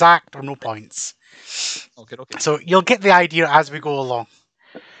want exact or no points. Okay. So you'll get the idea as we go along.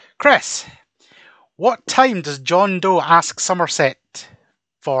 Chris, what time does John Doe ask Somerset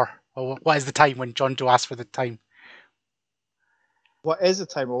for? Or what is the time when John Doe asks for the time? What is the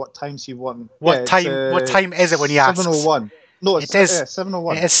time or what time's he want? What time is it when he asks? 7:01. No, It is.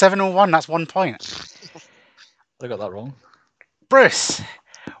 7:01. It is 7:01. That's 1 point. I got that wrong. Bruce,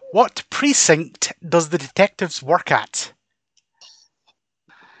 what precinct does the detectives work at?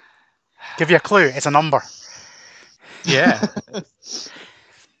 Give you a clue. It's a number. Yeah.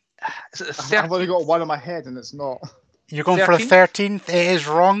 I've only got one in my head and it's not. You're going for the 13th. It is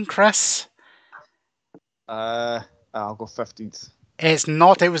wrong, Chris. I'll go 15th. It's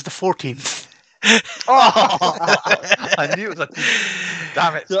not. It was the 14th. I knew it was a.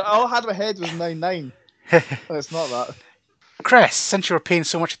 Damn it. So all I had in my head was 99. But it's not that. Chris, since you were paying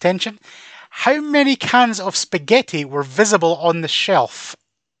so much attention, how many cans of spaghetti were visible on the shelf?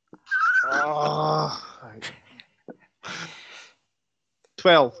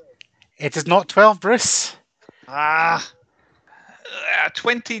 12. It is not 12, Bruce.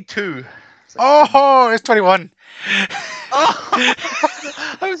 22. Oh, it's 21. Oh,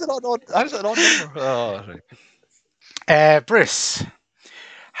 how is it not on? How is it not on? Oh, right. Bruce,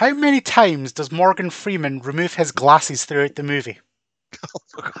 how many times does Morgan Freeman remove his glasses throughout the movie? Oh,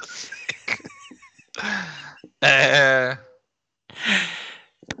 for God's sake.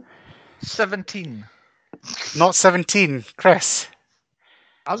 17. Not 17, Chris.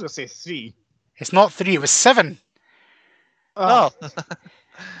 I was going to say 3. It's not 3, it was 7. Oh.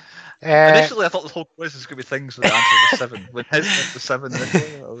 Uh, Initially, I thought this whole quiz was going to be things with the answer was 7. When his was 7,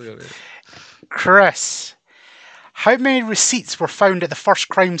 Chris, how many receipts were found at the first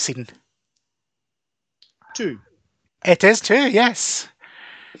crime scene? 2. It is 2, yes.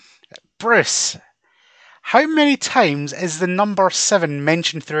 Bruce, how many times is the number 7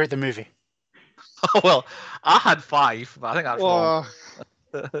 mentioned throughout the movie? Oh, well, I had 5, but I think that's wrong.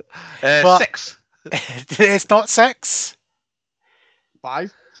 Well, 6. It's not 6.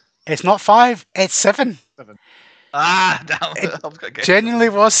 5. It's not 5. It's 7. 7. Ah, damn. It genuinely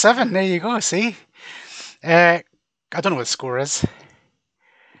was 7. There you go, see? I don't know what the score is.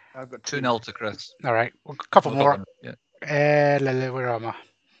 I've got 2-0 to Chris. All right, a couple more. Yeah. Where am I?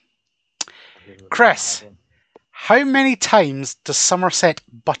 Chris, how many times does Somerset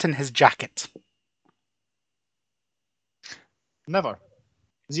button his jacket? Never.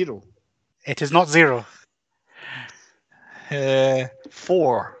 0. It is not 0.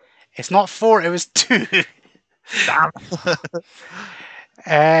 4. It's not 4, it was 2. Damn.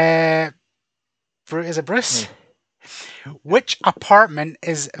 Is it Bruce? Which apartment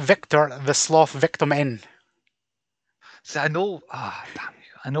is Victor the sloth victim in? See, I know. Damn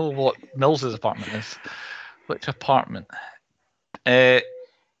you. I know what Mills's apartment is. Which apartment?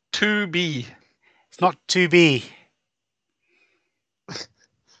 2B. It's not 2B.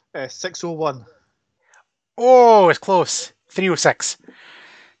 601. Oh, it's close. 306.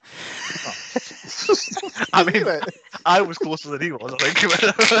 I mean, I was closer than he was, I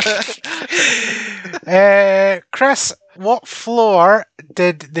think. Chris, what floor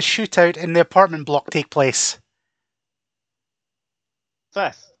did the shootout in the apartment block take place?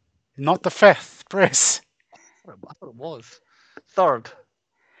 5th. Not the 5th, Bruce. I thought it was 3rd.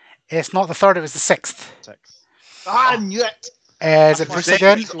 It's not the 3rd, it was the 6th. 6th. I knew it! Is it Bruce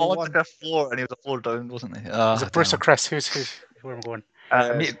again? He was on the floor, and he was a floor down, wasn't he? Is it Bruce or Chris? Where am I going?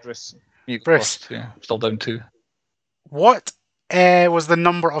 Bruce. Bruce. Yeah, still down 2. What was the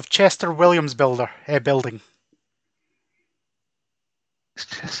number of Chester Williams building? It's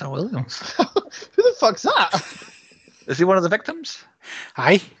Chester Williams. Who the fuck's that? Is he one of the victims?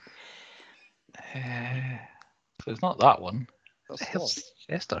 Aye. So it's not that one. It's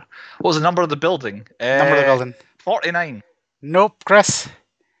Chester. What was the number of the building? Number of the building. 49. Nope, Chris.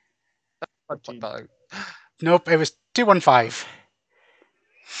 I'd put that out. Nope, it was 215.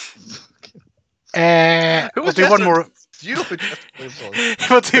 Who We'll was do one Chester? more. Do you know who Chester Williams was?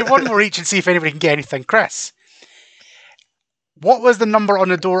 We'll do one more each and see if anybody can get anything. Chris, what was the number on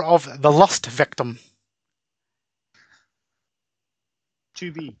the door of the lust victim?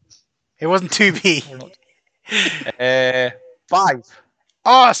 2B. It wasn't 2B. 5.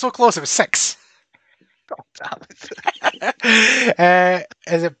 Oh, so close. It was 6. God damn it.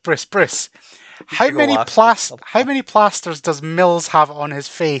 Is it Bruce? Bruce, how should go many last. how many plasters does Mills have on his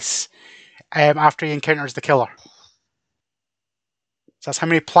face after he encounters the killer? So that's how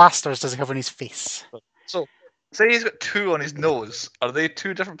many plasters does he have on his face? So, say he's got 2 on his nose. Are they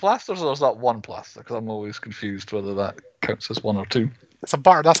 2 different plasters, or is that 1 plaster? Because I'm always confused whether that counts as 1 or 2. That's a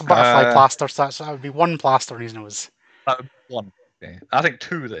butterfly plaster, so that would be 1 plaster on his nose. That would be 1. Okay. I think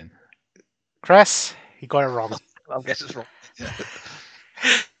 2 then. Chris, you got it wrong. I guess it's wrong.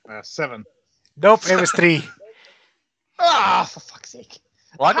 7. Nope, it was 3. Ah, for fuck's sake.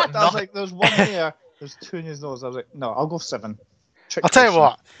 Well, I got I was nothing. like, there's 1 there, there's 2 in his nose. I was like, no, I'll go 7. Trick I'll tell you question.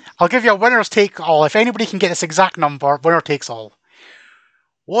 what. I'll give you a winner's take all. If anybody can get this exact number, winner takes all.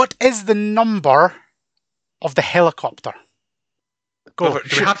 What is the number of the helicopter? Go.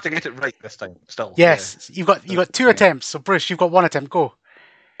 Do we have to get it right this time? Still. Yes, you've got 2 attempts. So Bruce, you've got 1 attempt. Go.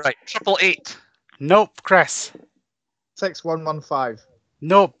 Yeah. Right. 888. Nope, Chris. 6115.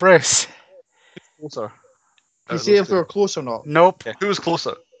 Nope, Bruce. Closer. You see if we were close or not? Nope. Yeah, who was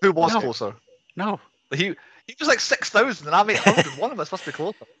closer? Who was No. closer? No. He was like 6,000, and I'm 800. One of us must be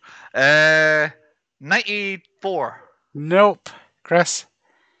closer. 94. Nope, Chris.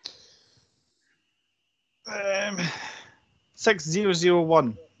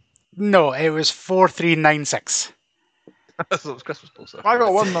 6001. No, it was 4396. So Chris was closer. I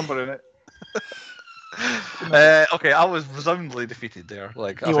got 1 number in it. Okay, I was resoundingly defeated there.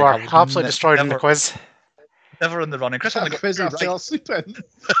 Like I You think are I was absolutely destroyed in the never- quiz. Never in the running. Chris only That got quiz 2 I fell right. asleep in.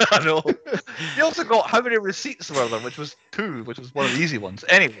 I know. You also got how many receipts were there, which was 2, which was one of the easy ones.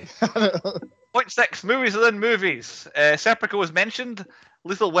 Anyway, point 6, movies within movies. Serpico was mentioned.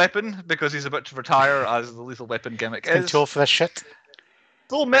 Lethal Weapon, because he's about to retire as the Lethal Weapon gimmick Been is. too old for this shit.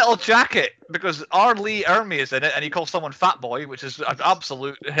 Full Metal Jacket, because R. Lee Ermey is in it, and he calls someone Fat Boy, which is an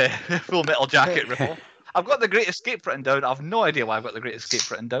absolute Full Metal Jacket ripoff. I've got The Great Escape written down. I have no idea why I've got The Great Escape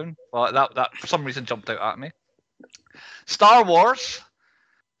written down. But that for some reason jumped out at me. Star Wars.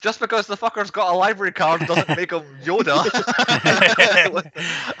 Just because the fucker's got a library card doesn't make him Yoda.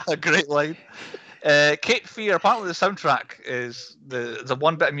 A great line. Cape Fear. Apparently, the soundtrack is the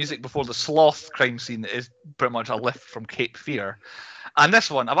one bit of music before the sloth crime scene is pretty much a lift from Cape Fear. And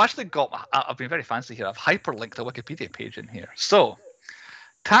this one, I've been very fancy here. I've hyperlinked a Wikipedia page in here. So,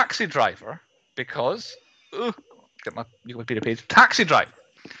 Taxi Driver, because get my Wikipedia page. Taxi Driver,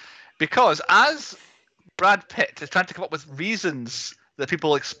 because as Brad Pitt is trying to come up with reasons that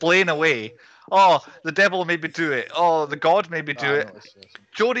people explain away. Oh, the devil made me do it. Oh, the God made me do it.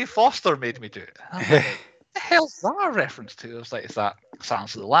 Jodie Foster made me do it. I'm like, what the hell's that a reference to? I was like, is that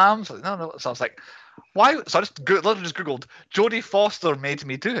Silence of the Lambs? Like, no. So I was like, why? So I literally just Googled, Jodie Foster made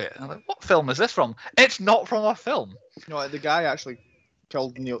me do it. And I'm like, what film is this from? It's not from a film. No, the guy actually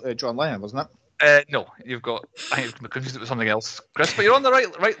killed John Lennon, wasn't it? No, you've got. I think you've confused it with something else, Chris. But you're on the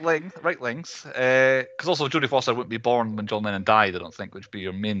right links. Because also Jodie Foster wouldn't be born when John Lennon died. I don't think, which would be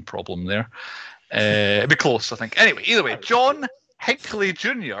your main problem there. It'd be close, I think. Anyway, either way, John Hinckley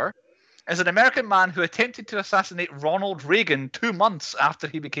Jr. is an American man who attempted to assassinate Ronald Reagan 2 months after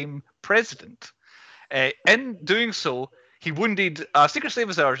he became president. In doing so, he wounded a Secret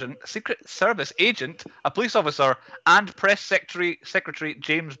Service agent, a police officer, and Press Secretary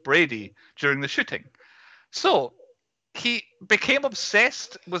James Brady during the shooting. So, he became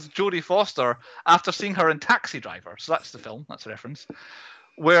obsessed with Jodie Foster after seeing her in Taxi Driver. So that's the film, that's a reference,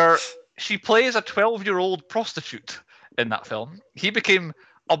 where she plays a 12-year-old prostitute in that film. He became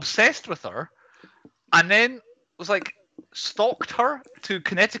obsessed with her and then was like stalked her to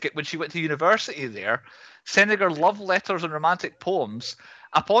Connecticut when she went to university there, sending her love letters and romantic poems.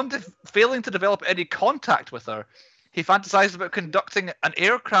 Upon failing to develop any contact with her, he fantasized about conducting an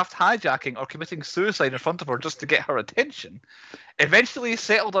aircraft hijacking or committing suicide in front of her just to get her attention. Eventually, he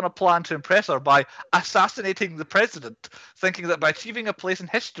settled on a plan to impress her by assassinating the president, thinking that by achieving a place in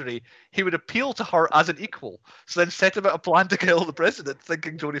history, he would appeal to her as an equal. So then set about a plan to kill the president,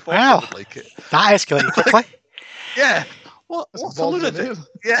 thinking Jodie Foster would like it. That escalated quickly. Yeah. What's a lunatic? Move.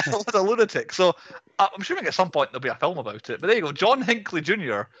 Yeah, what a lunatic. So I'm assuming at some point there'll be a film about it. But there you go. John Hinckley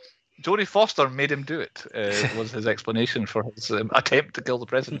Jr., Jodie Foster made him do it, was his explanation for his attempt to kill the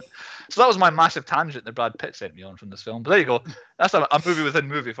president. So that was my massive tangent that Brad Pitt sent me on from this film. But there you go. That's a movie within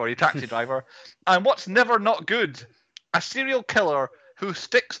movie for you, Taxi Driver. And what's never not good? A serial killer who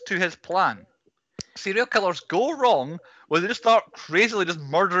sticks to his plan. Serial killers go wrong when they just start crazily just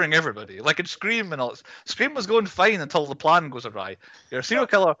murdering everybody. Like in Scream and all. Scream was going fine until the plan goes awry. You're a serial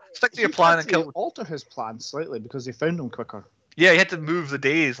killer, stick to your plan and kill. Alter his plan slightly because they found him quicker. Yeah, he had to move the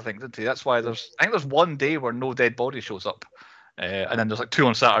days, I think, didn't he? That's why I think there's one day where no dead body shows up. And then there's like 2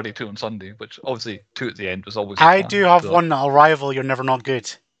 on Saturday, 2 on Sunday, which obviously 2 at the end was always. I do have one that'll rival You're Never Not Good.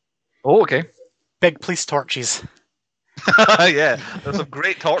 Oh, okay. Big police torches. Yeah, there's some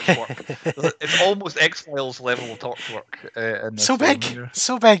great torch work. It's almost X-Files level of torch work. So big.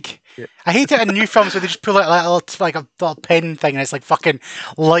 Yeah. I hate it in new films where they just pull out like a little pen thing and it's like fucking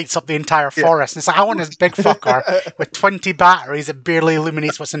lights up the entire forest. And it's like, I want this big fucker with 20 batteries that barely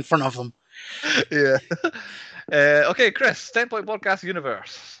illuminates what's in front of them. Yeah. Okay, Chris, 10-point podcast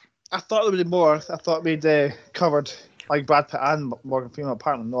universe. I thought there would be more. I thought we'd covered like Brad Pitt and Morgan Freeman,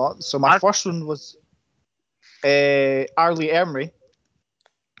 apparently not. So my first one was Arlie Emery,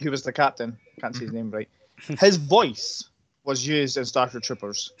 who was the captain. Can't say his name right. His voice was used in Star Trek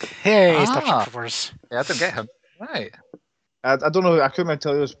Troopers. Hey, Star Trek Troopers. Yeah, I didn't get him. Right. I don't know. I couldn't remember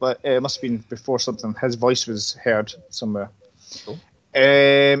tell you this, but it must have been before something. His voice was heard somewhere. Cool.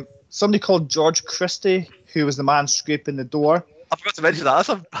 Somebody called George Christie, who was the man scraping the door. I forgot to mention that.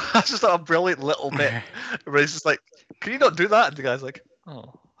 That's just a brilliant little bit where he's just like, "Can you not do that?" And the guy's like,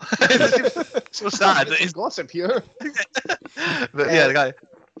 "Oh." So sad. It's gossip here. But yeah, the guy.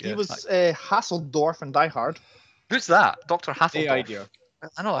 He was Hasseldorf in Die Hard. Who's that? Dr. Hasseldorf. idea.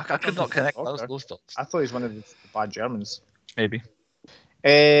 I know. I could not connect those dots. I thought he was one of the bad Germans. Maybe.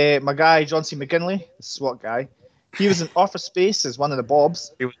 My guy, John C. McGinley, the SWAT guy. He was in Office Space as one of the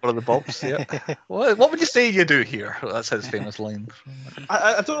Bobs. He was one of the Bobs, yeah. What would you say you do here? That's his famous line.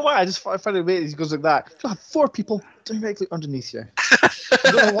 I don't know why. I just find it weird. He goes like that. You have 4 people directly underneath you. I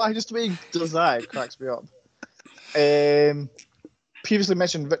don't know why. Just the way he does that, it cracks me up. Previously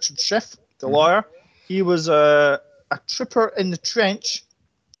mentioned Richard Schiff, the lawyer. He was a trooper in the trench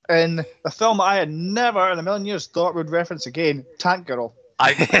in the film I had never in a million years thought would reference again, Tank Girl.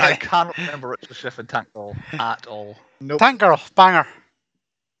 I cannot remember Richard Schiff and Tank Girl at all. Nope. Tank Girl, banger.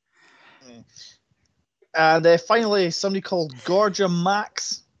 And finally, somebody called Gorgia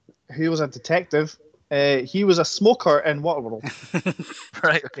Max, who was a detective. He was a smoker in Waterworld.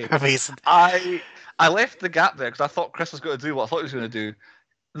 Right, okay. Amazing. I left the gap there because I thought Chris was going to do what I thought he was going to do.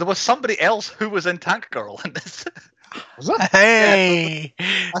 There was somebody else who was in Tank Girl in this. Was that? Hey!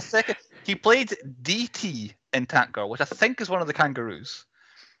 Yeah, a second. He played DT in Tank Girl, which I think is one of the kangaroos.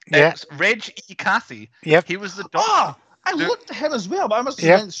 Yeah. It's Reg E. Cathy. Yep. He was the doctor. Ah! I looked at him as well, but I must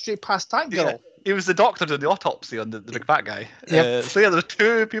have went straight past Tank Girl. Yeah. He was the doctor doing the autopsy on the big fat guy. Yep. So yeah, there were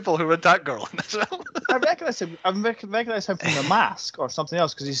 2 people who were in Tank Girl in this film. I recognise him. I recognise him from The Mask or something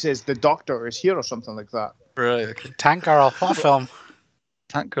else because he says the doctor is here or something like that. Right. Okay. Tank Girl, what a film.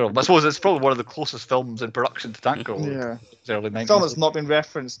 Tank Girl. I suppose it's probably one of the closest films in production to Tank Girl. Yeah. The early 90s. Film that's not been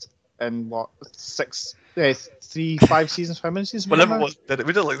referenced in what 5 seasons? How many seasons? Whenever it was,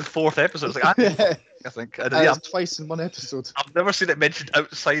 we did like the 4th episode. It's like, I think. Yeah, twice in one episode. I've never seen it mentioned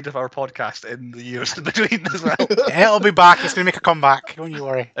outside of our podcast in the years in between as well. It'll be back. It's going to make a comeback. Don't you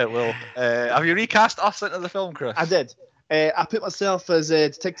worry. It will. Have you recast us into the film, Chris? I did. I put myself as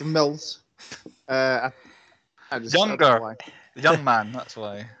Detective Mills. I just, Younger. The young man, that's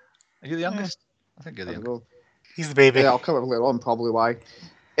why. Are you the youngest? I think you're I the don't youngest. know. He's the baby. Yeah, I'll cover it later on, probably why.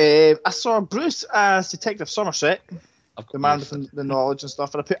 I saw Bruce as Detective Somerset, the man with the knowledge and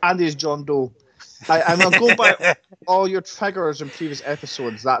stuff, and I put Andy as John Doe. I'm going by all your triggers in previous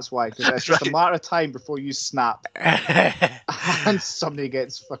episodes, that's why, because it's just a matter of time before you snap and somebody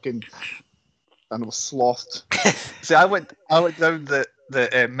gets fucking, I don't know, slothed. See, I went down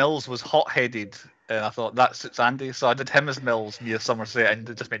that Mills was hot-headed, and I thought that suits Andy, so I did him as Mills, me as Somerset, and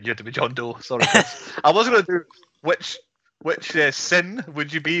it just meant you had to be John Doe. Sorry, Chris. I was going to do which sin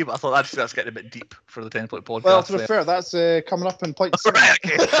would you be, but I thought that's getting a bit deep for the 10-point podcast. Well, to be fair, that's coming up in point 7. Right,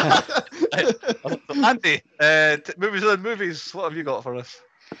 okay. So, Andy, movies. What have you got for us?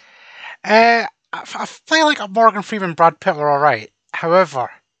 I feel like Morgan Freeman, Brad Pitt were all right.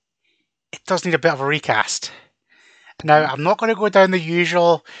 However, it does need a bit of a recast. Now, I'm not going to go down the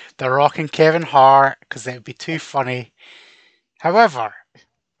usual The Rock and Kevin Hart because it would be too funny. However,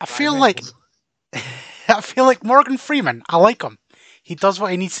 I feel like Morgan Freeman, I like him. He does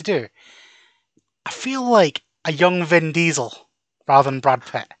what he needs to do. I feel like a young Vin Diesel rather than Brad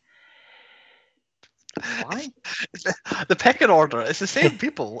Pitt. Why? The pecking order, it's the same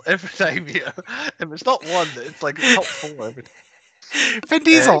people every time here. If it's not one, it's like top 4 every time. Vin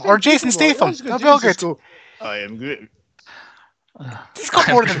Diesel or Jason Statham. They'll be all good. I am good. He's got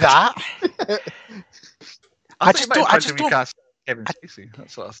more than that. I just don't recast Kevin Spacey.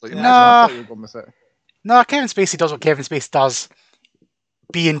 That's what I thought. Yeah, I thought you were going with it. No, Kevin Spacey does what Kevin Spacey does.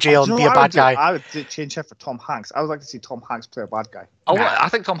 Be in jail and be a bad guy. I would change him for Tom Hanks. I would like to see Tom Hanks play a bad guy. I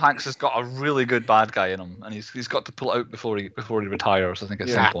think Tom Hanks has got a really good bad guy in him, and he's got to pull it out before he retires. I think at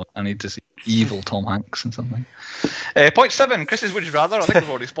some point I need to see evil Tom Hanks in something. Point 7, Chris's Would You Rather. I think we've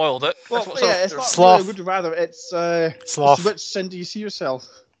already spoiled it. Well, it's not Sloth. Really Would You Rather. It's Sloth. Which sin do you see yourself?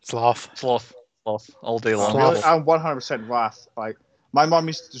 Sloth all day long. Sloth. I'm 100% wrath. Like, my mum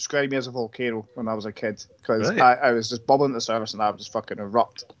used to describe me as a volcano when I was a kid because Really? I was just bubbling at the surface and I would just fucking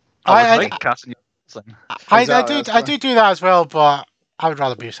erupt. I was casting you. I do that as well, but I would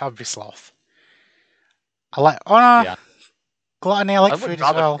rather be Sloth. I like gluttony. I like would food as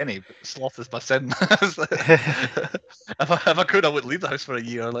rather well. Any, but sloth is my sin. if I could, I would leave the house for a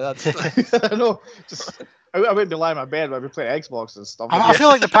year. Like that's. I know. I wouldn't be lying in my bed when I'd be playing Xbox and stuff. I feel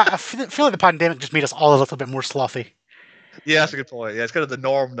like the pandemic just made us all a little bit more slothy. Yeah, that's a good point. Yeah, it's kind of the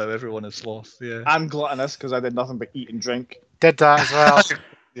norm now. Everyone is sloth. Yeah. I'm gluttonous because I did nothing but eat and drink. Did that as well.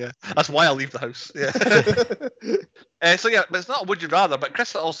 Yeah, that's why I leave the house. Yeah. So yeah, but it's not Would You Rather. But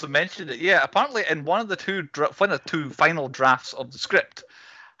Chris also mentioned it. Yeah, apparently in one of the two final drafts of the script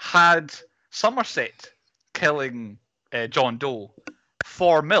had Somerset killing John Doe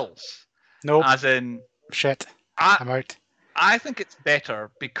for Mills. Nope. As in, shit. I'm out. I think it's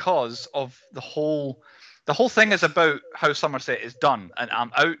better because of the whole thing is about how Somerset is done, and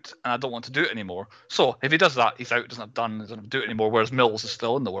I'm out, and I don't want to do it anymore. So if he does that, he's out, doesn't have to do it anymore. Whereas Mills is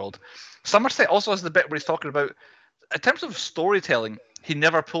still in the world. Somerset also has the bit where he's talking about, in terms of storytelling, he's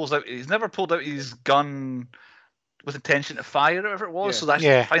never pulled out his gun with intention to fire, or whatever it was. So that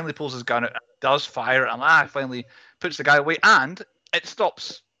he finally pulls his gun out, and does fire, and finally puts the guy away, and it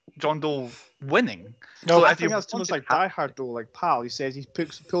stops John Doe winning. No, so I think that's almost like Die Hard though. Like Pal, he says he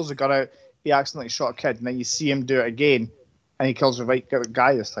pulls the gun out. He accidentally shot a kid, and then you see him do it again, and he kills the right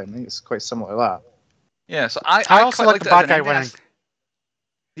guy this time. I think it's quite similar to that. Yeah, so I also like the bad guy winning.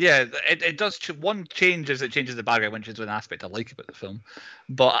 Yeah, it does. One change is it changes the bad guy, which is an aspect I like about the film.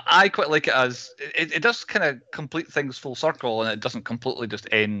 But I quite like it as it does kind of complete things full circle, and it doesn't completely just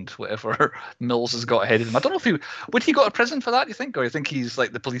end whatever Mills has got ahead of him. I don't know if would he go to prison for that, you think, or you think he's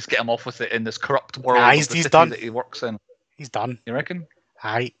like the police get him off with it in this corrupt world he's done. that he works in? He's done. You reckon?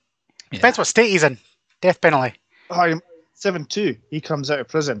 Aye. Depends what state he's in. Death penalty. 7-2. He comes out of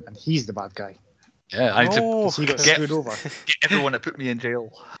prison and he's the bad guy. Yeah, I need to he got screwed over. Get everyone to put me in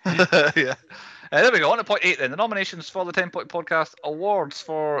jail. Yeah. There we go. On to point 8 then. The nominations for the 10-point podcast awards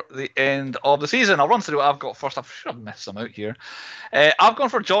for the end of the season. I'll run through what I've got first. I should have missed some out here. I've gone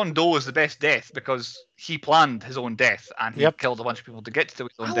for John Doe as the best death because he planned his own death and he killed a bunch of people to get to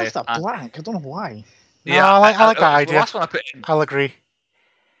his own death. I left that blank. I don't know why. Yeah, I like that idea. The last one I put in. I'll agree.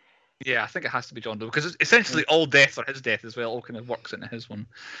 Yeah, I think it has to be John Doe because essentially all deaths are his death as well. All kind of works into his one.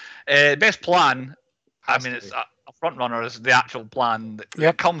 Best plan. It's a front runner is the actual plan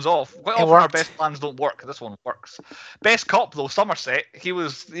that comes off. Quite often our best plans don't work. This one works. Best cop though, Somerset. He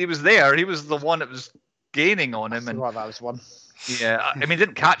was there. He was the one that was gaining on him. That was one. Yeah, I mean, he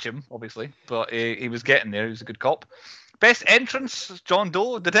didn't catch him obviously, but he was getting there. He was a good cop. Best entrance, John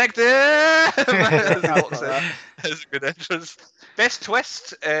Doe, detective. That's a good entrance. Best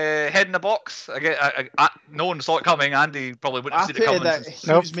twist, head in the box. Again, no one saw it coming. Andy probably wouldn't have seen it coming.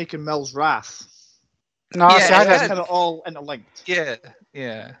 He was making Mills wrath. No, Yeah, see, I It's didn't. kind of all interlinked. Yeah.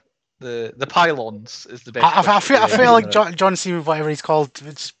 The pylons is the best. I feel like John Cena, whatever he's called,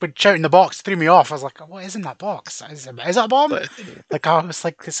 would shout in the box, threw me off. I was like, what is in that box? Is it a bomb? Like, I was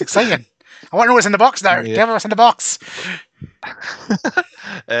like, it's exciting. I want to know what's in the box now. Yeah. Give me what's in the box.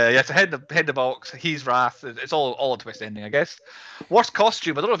 Yeah, to head the box, he's Wrath. It's all a twist ending, I guess. Worst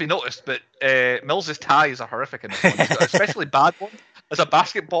costume, I don't know if you noticed, but Mills's ties are horrific in this one. He's got an especially bad one. There's a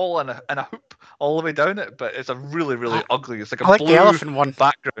basketball and a hoop all the way down it, but it's a really, really ugly. It's like a I like blue the elephant one.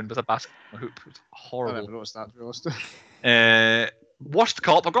 background with a basketball and a hoop. It's I horrible. never noticed that, to be honest. Worst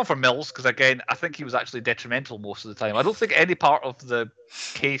cop, I've gone for Mills because again, I think he was actually detrimental most of the time. I don't think any part of the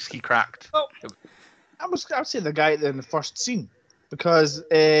case he cracked. Oh. I would say the guy in the first scene, because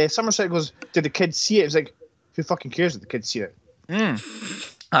Somerset goes, "Did the kid see it?" It's like, who fucking cares if the kid see it?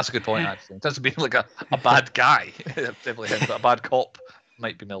 That's a good point, actually. It doesn't mean like a bad guy, definitely him, but a bad cop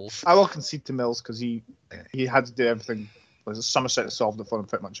might be Mills. I will concede to Mills because he had to do everything. Was Somerset that solved it for him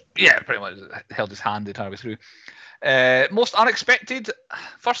pretty much? Yeah, pretty much held his hand the entire way through. Most unexpected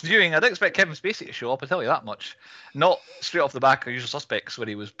first viewing. I didn't expect Kevin Spacey to show up. I tell you that much. Not straight off the back of Usual Suspects, where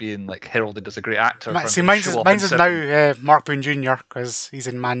he was being like heralded as a great actor. See, mine's is now Mark Boone Jr. because he's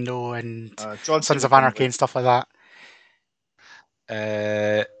in Mando and Sons of Anarchy and stuff like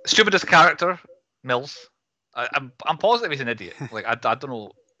that. Stupidest character, Mills. I'm positive he's an idiot. Like I don't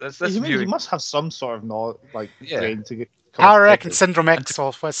know. He must have some sort of brain to get. I reckon Syndrome X,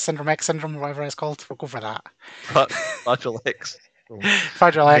 or what's Syndrome X syndrome, or whatever it's called. We'll go for that. Fragile X.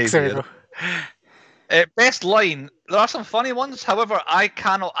 Fragile X, there we go. Best line. There are some funny ones. However, I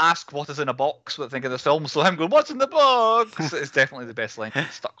cannot ask what is in a box when I think of this film. So I'm going, what's in the box? It's definitely the best line.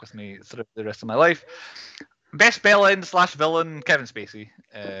 It stuck with me through the rest of my life. Best bellend/villain, Kevin Spacey.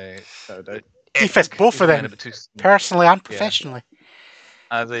 He fits both of them, personally and professionally.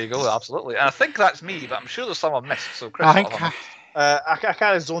 There you go, absolutely. And I think that's me, but I'm sure there's some I've missed. So Chris, I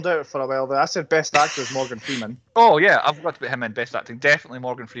kind of zoned out for a while there. I said best actor is Morgan Freeman. Oh yeah, I've got to put him in best acting. Definitely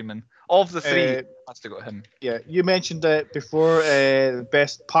Morgan Freeman. Of the three, has to go to him. Yeah, you mentioned it before.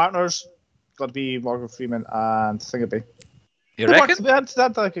 Best partners got to be Morgan Freeman and Thingaby. You reckon? That's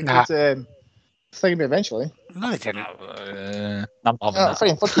like a good Thingaby eventually. No, they didn't. I'm loving that.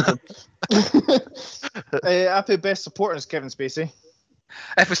 Fine, fuck you. I put best supporting is Kevin Spacey.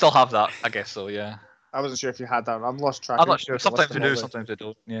 If we still have that, I guess so, yeah. I wasn't sure if you had that. I've lost track. I'm not sure. Sometimes we do, sometimes we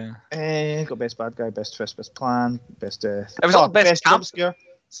don't. Yeah. Got best bad guy, best twist, best plan, best. It was all best jump scare.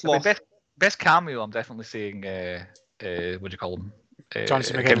 Best cameo. I'm definitely saying. What do you call him? John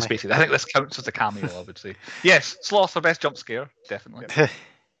C. Kevin Spacey. I think this counts as a cameo. I would say. Yes, Sloth for best jump scare, definitely. I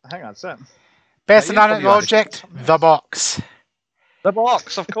think that's it. Best inanimate object, the box. The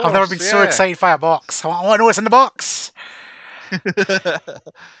box, of course. I've never been so excited by a box. I want to know what's in the box.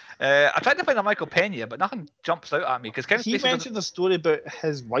 I tried to find a Michael Pena, but nothing jumps out at me because Kevin Spacey mentioned a story about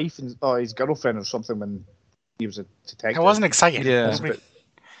his wife and his girlfriend or something when he was a detective. It wasn't exciting. Yeah.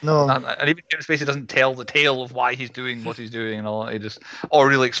 No. And even Kevin Spacey doesn't tell the tale of why he's doing what he's doing and all that. Or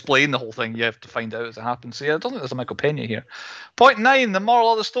really explain the whole thing. You have to find out as it happens. So yeah, I don't think there's a Michael Pena here. Point 9, the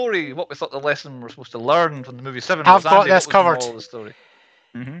moral of the story. What we thought the lesson we're supposed to learn from the movie 7. I've got this covered. The moral of the story?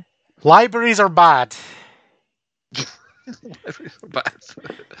 Mm-hmm. Libraries are bad.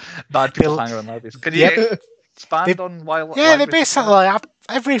 Bad people hang around libraries. Can you expand on why? Yeah, they basically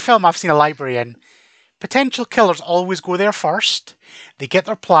every film I've seen a library in, potential killers always go there first. They get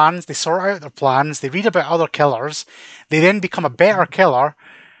their plans, they sort out their plans, they read about other killers, they then become a better killer,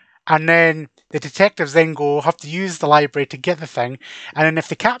 and then the detectives then have to use the library to get the thing, and then if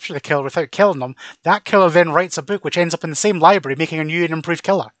they capture the killer without killing them, that killer then writes a book which ends up in the same library, making a new and improved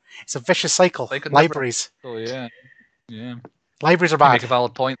killer. It's a vicious cycle. Libraries. Oh yeah. Yeah. Libraries are bad. Make a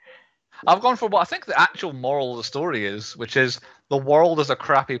valid point. I've gone for what I think the actual moral of the story is, which is the world is a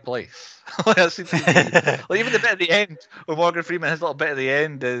crappy place. Like even the bit at the end, where Morgan Freeman, his little bit at the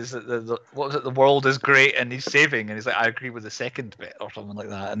end is what was it? The world is great, and he's saving, and he's like, I agree with the second bit, or something like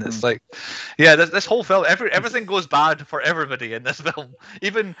that. And it's like, yeah, this whole film, everything goes bad for everybody in this film.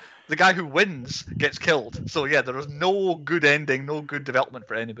 Even the guy who wins gets killed. So yeah, there is no good ending, no good development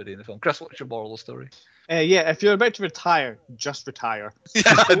for anybody in the film. Chris, what's your moral of the story? Yeah, if you're about to retire, just retire.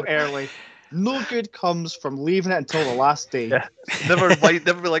 Go early. No good comes from leaving it until the last day. Yeah. Never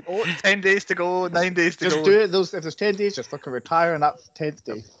be like, oh, 10 days to go, 9 days to go. Just do it. If there's 10 days, just fucking retire on that 10th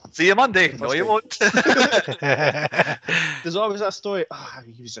day. See you Monday. No, you won't. There's always that story. Oh,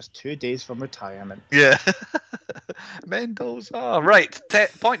 he was just 2 days from retirement. Yeah. Mendoza. Right.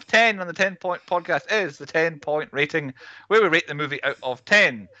 Point 10 on the 10-point podcast is the 10-point rating, where we rate the movie out of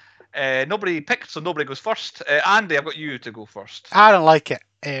 10. Nobody picked, so nobody goes first. Andy, I've got you to go first. I don't like it.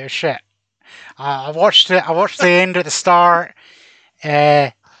 Shit. I watched it. I watched the end at the start,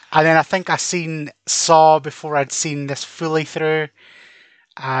 and then I think I seen Saw before I'd seen this fully through,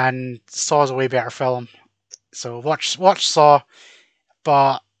 and Saw's a way better film. So watch Saw,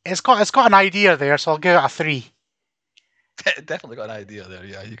 but it's got an idea there, so I'll give it a 3. Definitely got an idea there.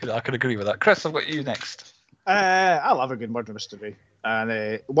 Yeah, I could agree with that. Chris, I've got you next. I love a good murder mystery,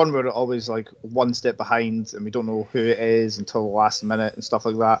 and one where it always like one step behind, and we don't know who it is until the last minute and stuff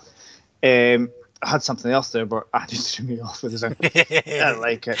like that. I had something else there, but I just threw me off with this. I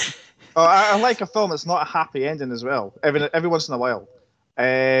like it. Oh, I like a film that's not a happy ending as well. Every once in a while.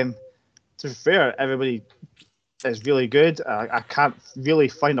 To be fair, everybody is really good. I can't really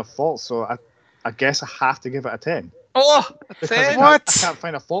find a fault, so I guess I have to give it a 10. Oh, Because 10. I can't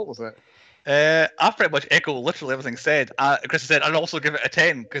find a fault with it. I pretty much echo literally everything said. Chris said I'd also give it a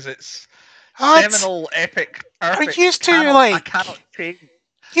 10 because it's What? seminal, epic, Are perfect. you two I like? cannot change.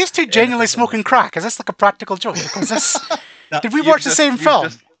 You two genuinely smoking crack? Is this like a practical joke? Because this, No, did we you've watch the just- same you've film?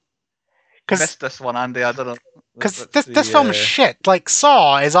 just Because missed this one, Andy. I don't know. this film is shit. Like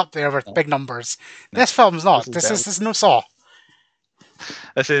Saw is up there with big numbers. This film's not. This is This is no Saw.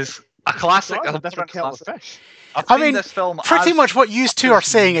 This is a classic. It's A not a different kettle of classic. fish. I've I seen mean, this film Pretty as- much what you two are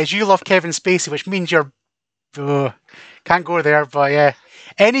saying is you love Kevin Spacey, which means you're can't go there. But yeah,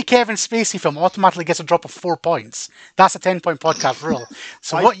 any Kevin Spacey film automatically gets a drop of 4 points. That's a 10-point podcast rule.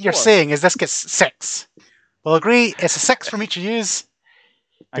 So Like what you're what? saying is this gets 6. We'll agree it's a 6 from each of yous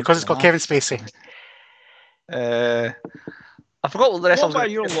because it's got Kevin Spacey. I forgot what the rest What of by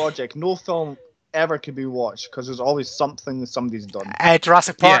your logic, no film ever could be watched because there's always something somebody's done.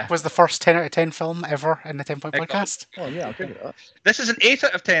 Jurassic Park Yeah. was the first 10 out of 10 film ever in the 10-point Excellent. podcast. Oh yeah, I'll give you that. This is an 8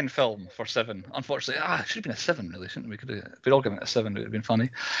 out of 10 film for 7. Unfortunately, it should have been a 7, really, shouldn't we? If we'd all given it a 7, it would have been funny.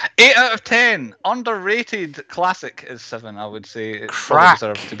 8 out of 10. Underrated classic is 7, I would say. It probably Crack.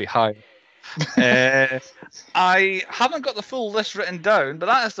 deserves to be high. I haven't got the full list written down, but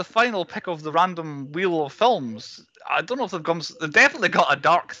that is the final pick of the random wheel of films. I don't know if they've definitely got a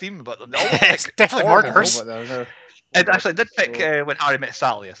dark theme about them. They all It's pick definitely horrible. murders. It actually did pick When Harry Met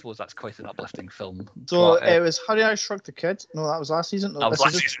Sally. I suppose that's quite an uplifting film. So But, it was Honey, I Shrunk the Kid. No, that was last season. No, that was this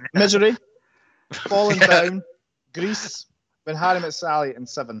last season. season. Misery, Falling Yeah. Down, Grease, When Harry Met Sally, and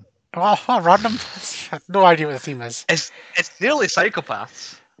 7. Oh, random. I have no idea what the theme is. It's nearly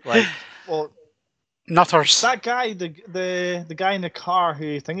Psychopaths. Like, Well, Nutters. that guy, the guy in the car who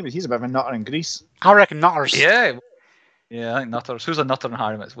you think about, he's a bit of a nutter in Grease. I reckon Nutters. yeah, I think Nutters. Who's a nutter in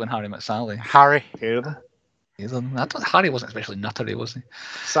When Harry Met Sally? Harry. Hear of them? Harry wasn't especially nuttery, was he?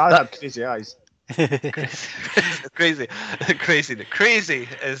 Sally had crazy eyes. Crazy. Crazy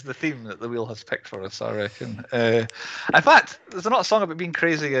is the theme that the wheel has picked for us, I reckon. In fact, there's not a song about being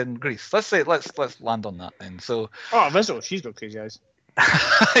crazy in Greece. Let's land on that then. So, Oh, Rizzo, she's got crazy eyes.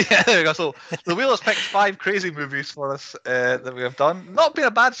 yeah, there we go. So the wheel has picked 5 crazy movies for us that we have done. Not been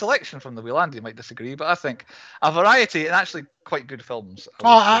a bad selection from the wheel. Andy might disagree, but I think a variety and actually quite good films.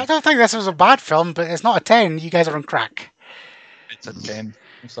 Well, I don't think this was a bad film, but it's not a 10. You guys are on crack. It's a 10.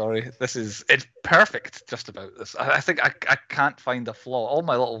 I'm sorry. It's perfect. Just about this. I think I can't find a flaw. All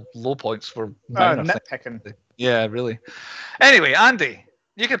my little low points were minor things. Nitpicking. Yeah, really. Anyway, Andy,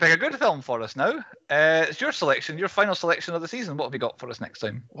 you can pick a good film for us now. It's your selection, your final selection of the season. What have you got for us next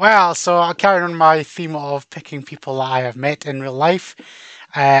time? Well, so I'll carry on my theme of picking people that I have met in real life.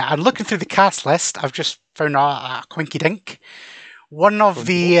 I'm looking through the cast list. I've just found a quinky dink. One of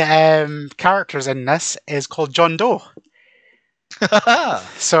the characters in this is called John Doe.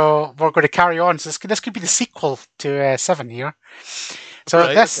 So we're going to carry on. So this could be the sequel to 7 here. So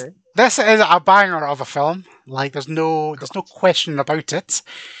Right, this okay. this is a banger of a film. Like there's no question about it.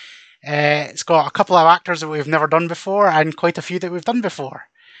 It's got a couple of actors that we've never done before and quite a few that we've done before.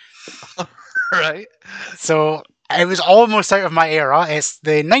 Right. So it was almost out of my era. It's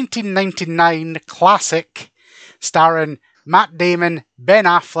the 1999 classic starring Matt Damon, Ben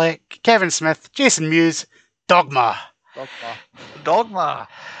Affleck, Kevin Smith, Jason Mewes, Dogma. Dogma.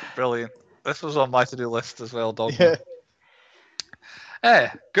 Brilliant. This was on my to-do list as well, Dogma.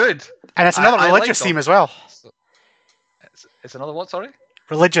 Yeah. Good. And it's another I like religious theme Dogma. as well. It's another what, sorry?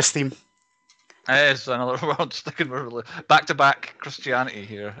 Religious theme. It's another world sticking with back-to-back Christianity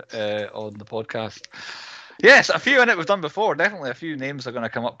here on the podcast. Yes, a few in it we've done before. Definitely a few names are going to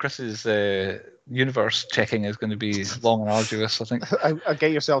come up. Chris's universe checking is going to be long and arduous, I think. I'll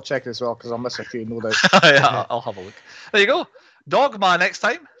get yourself checked as well because I'll miss a few, no doubt. Yeah, I'll have a look. There you go. Dogma next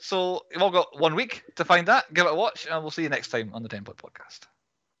time. So you've all got 1 week to find that. Give it a watch, and we'll see you next time on the 10 Point Podcast.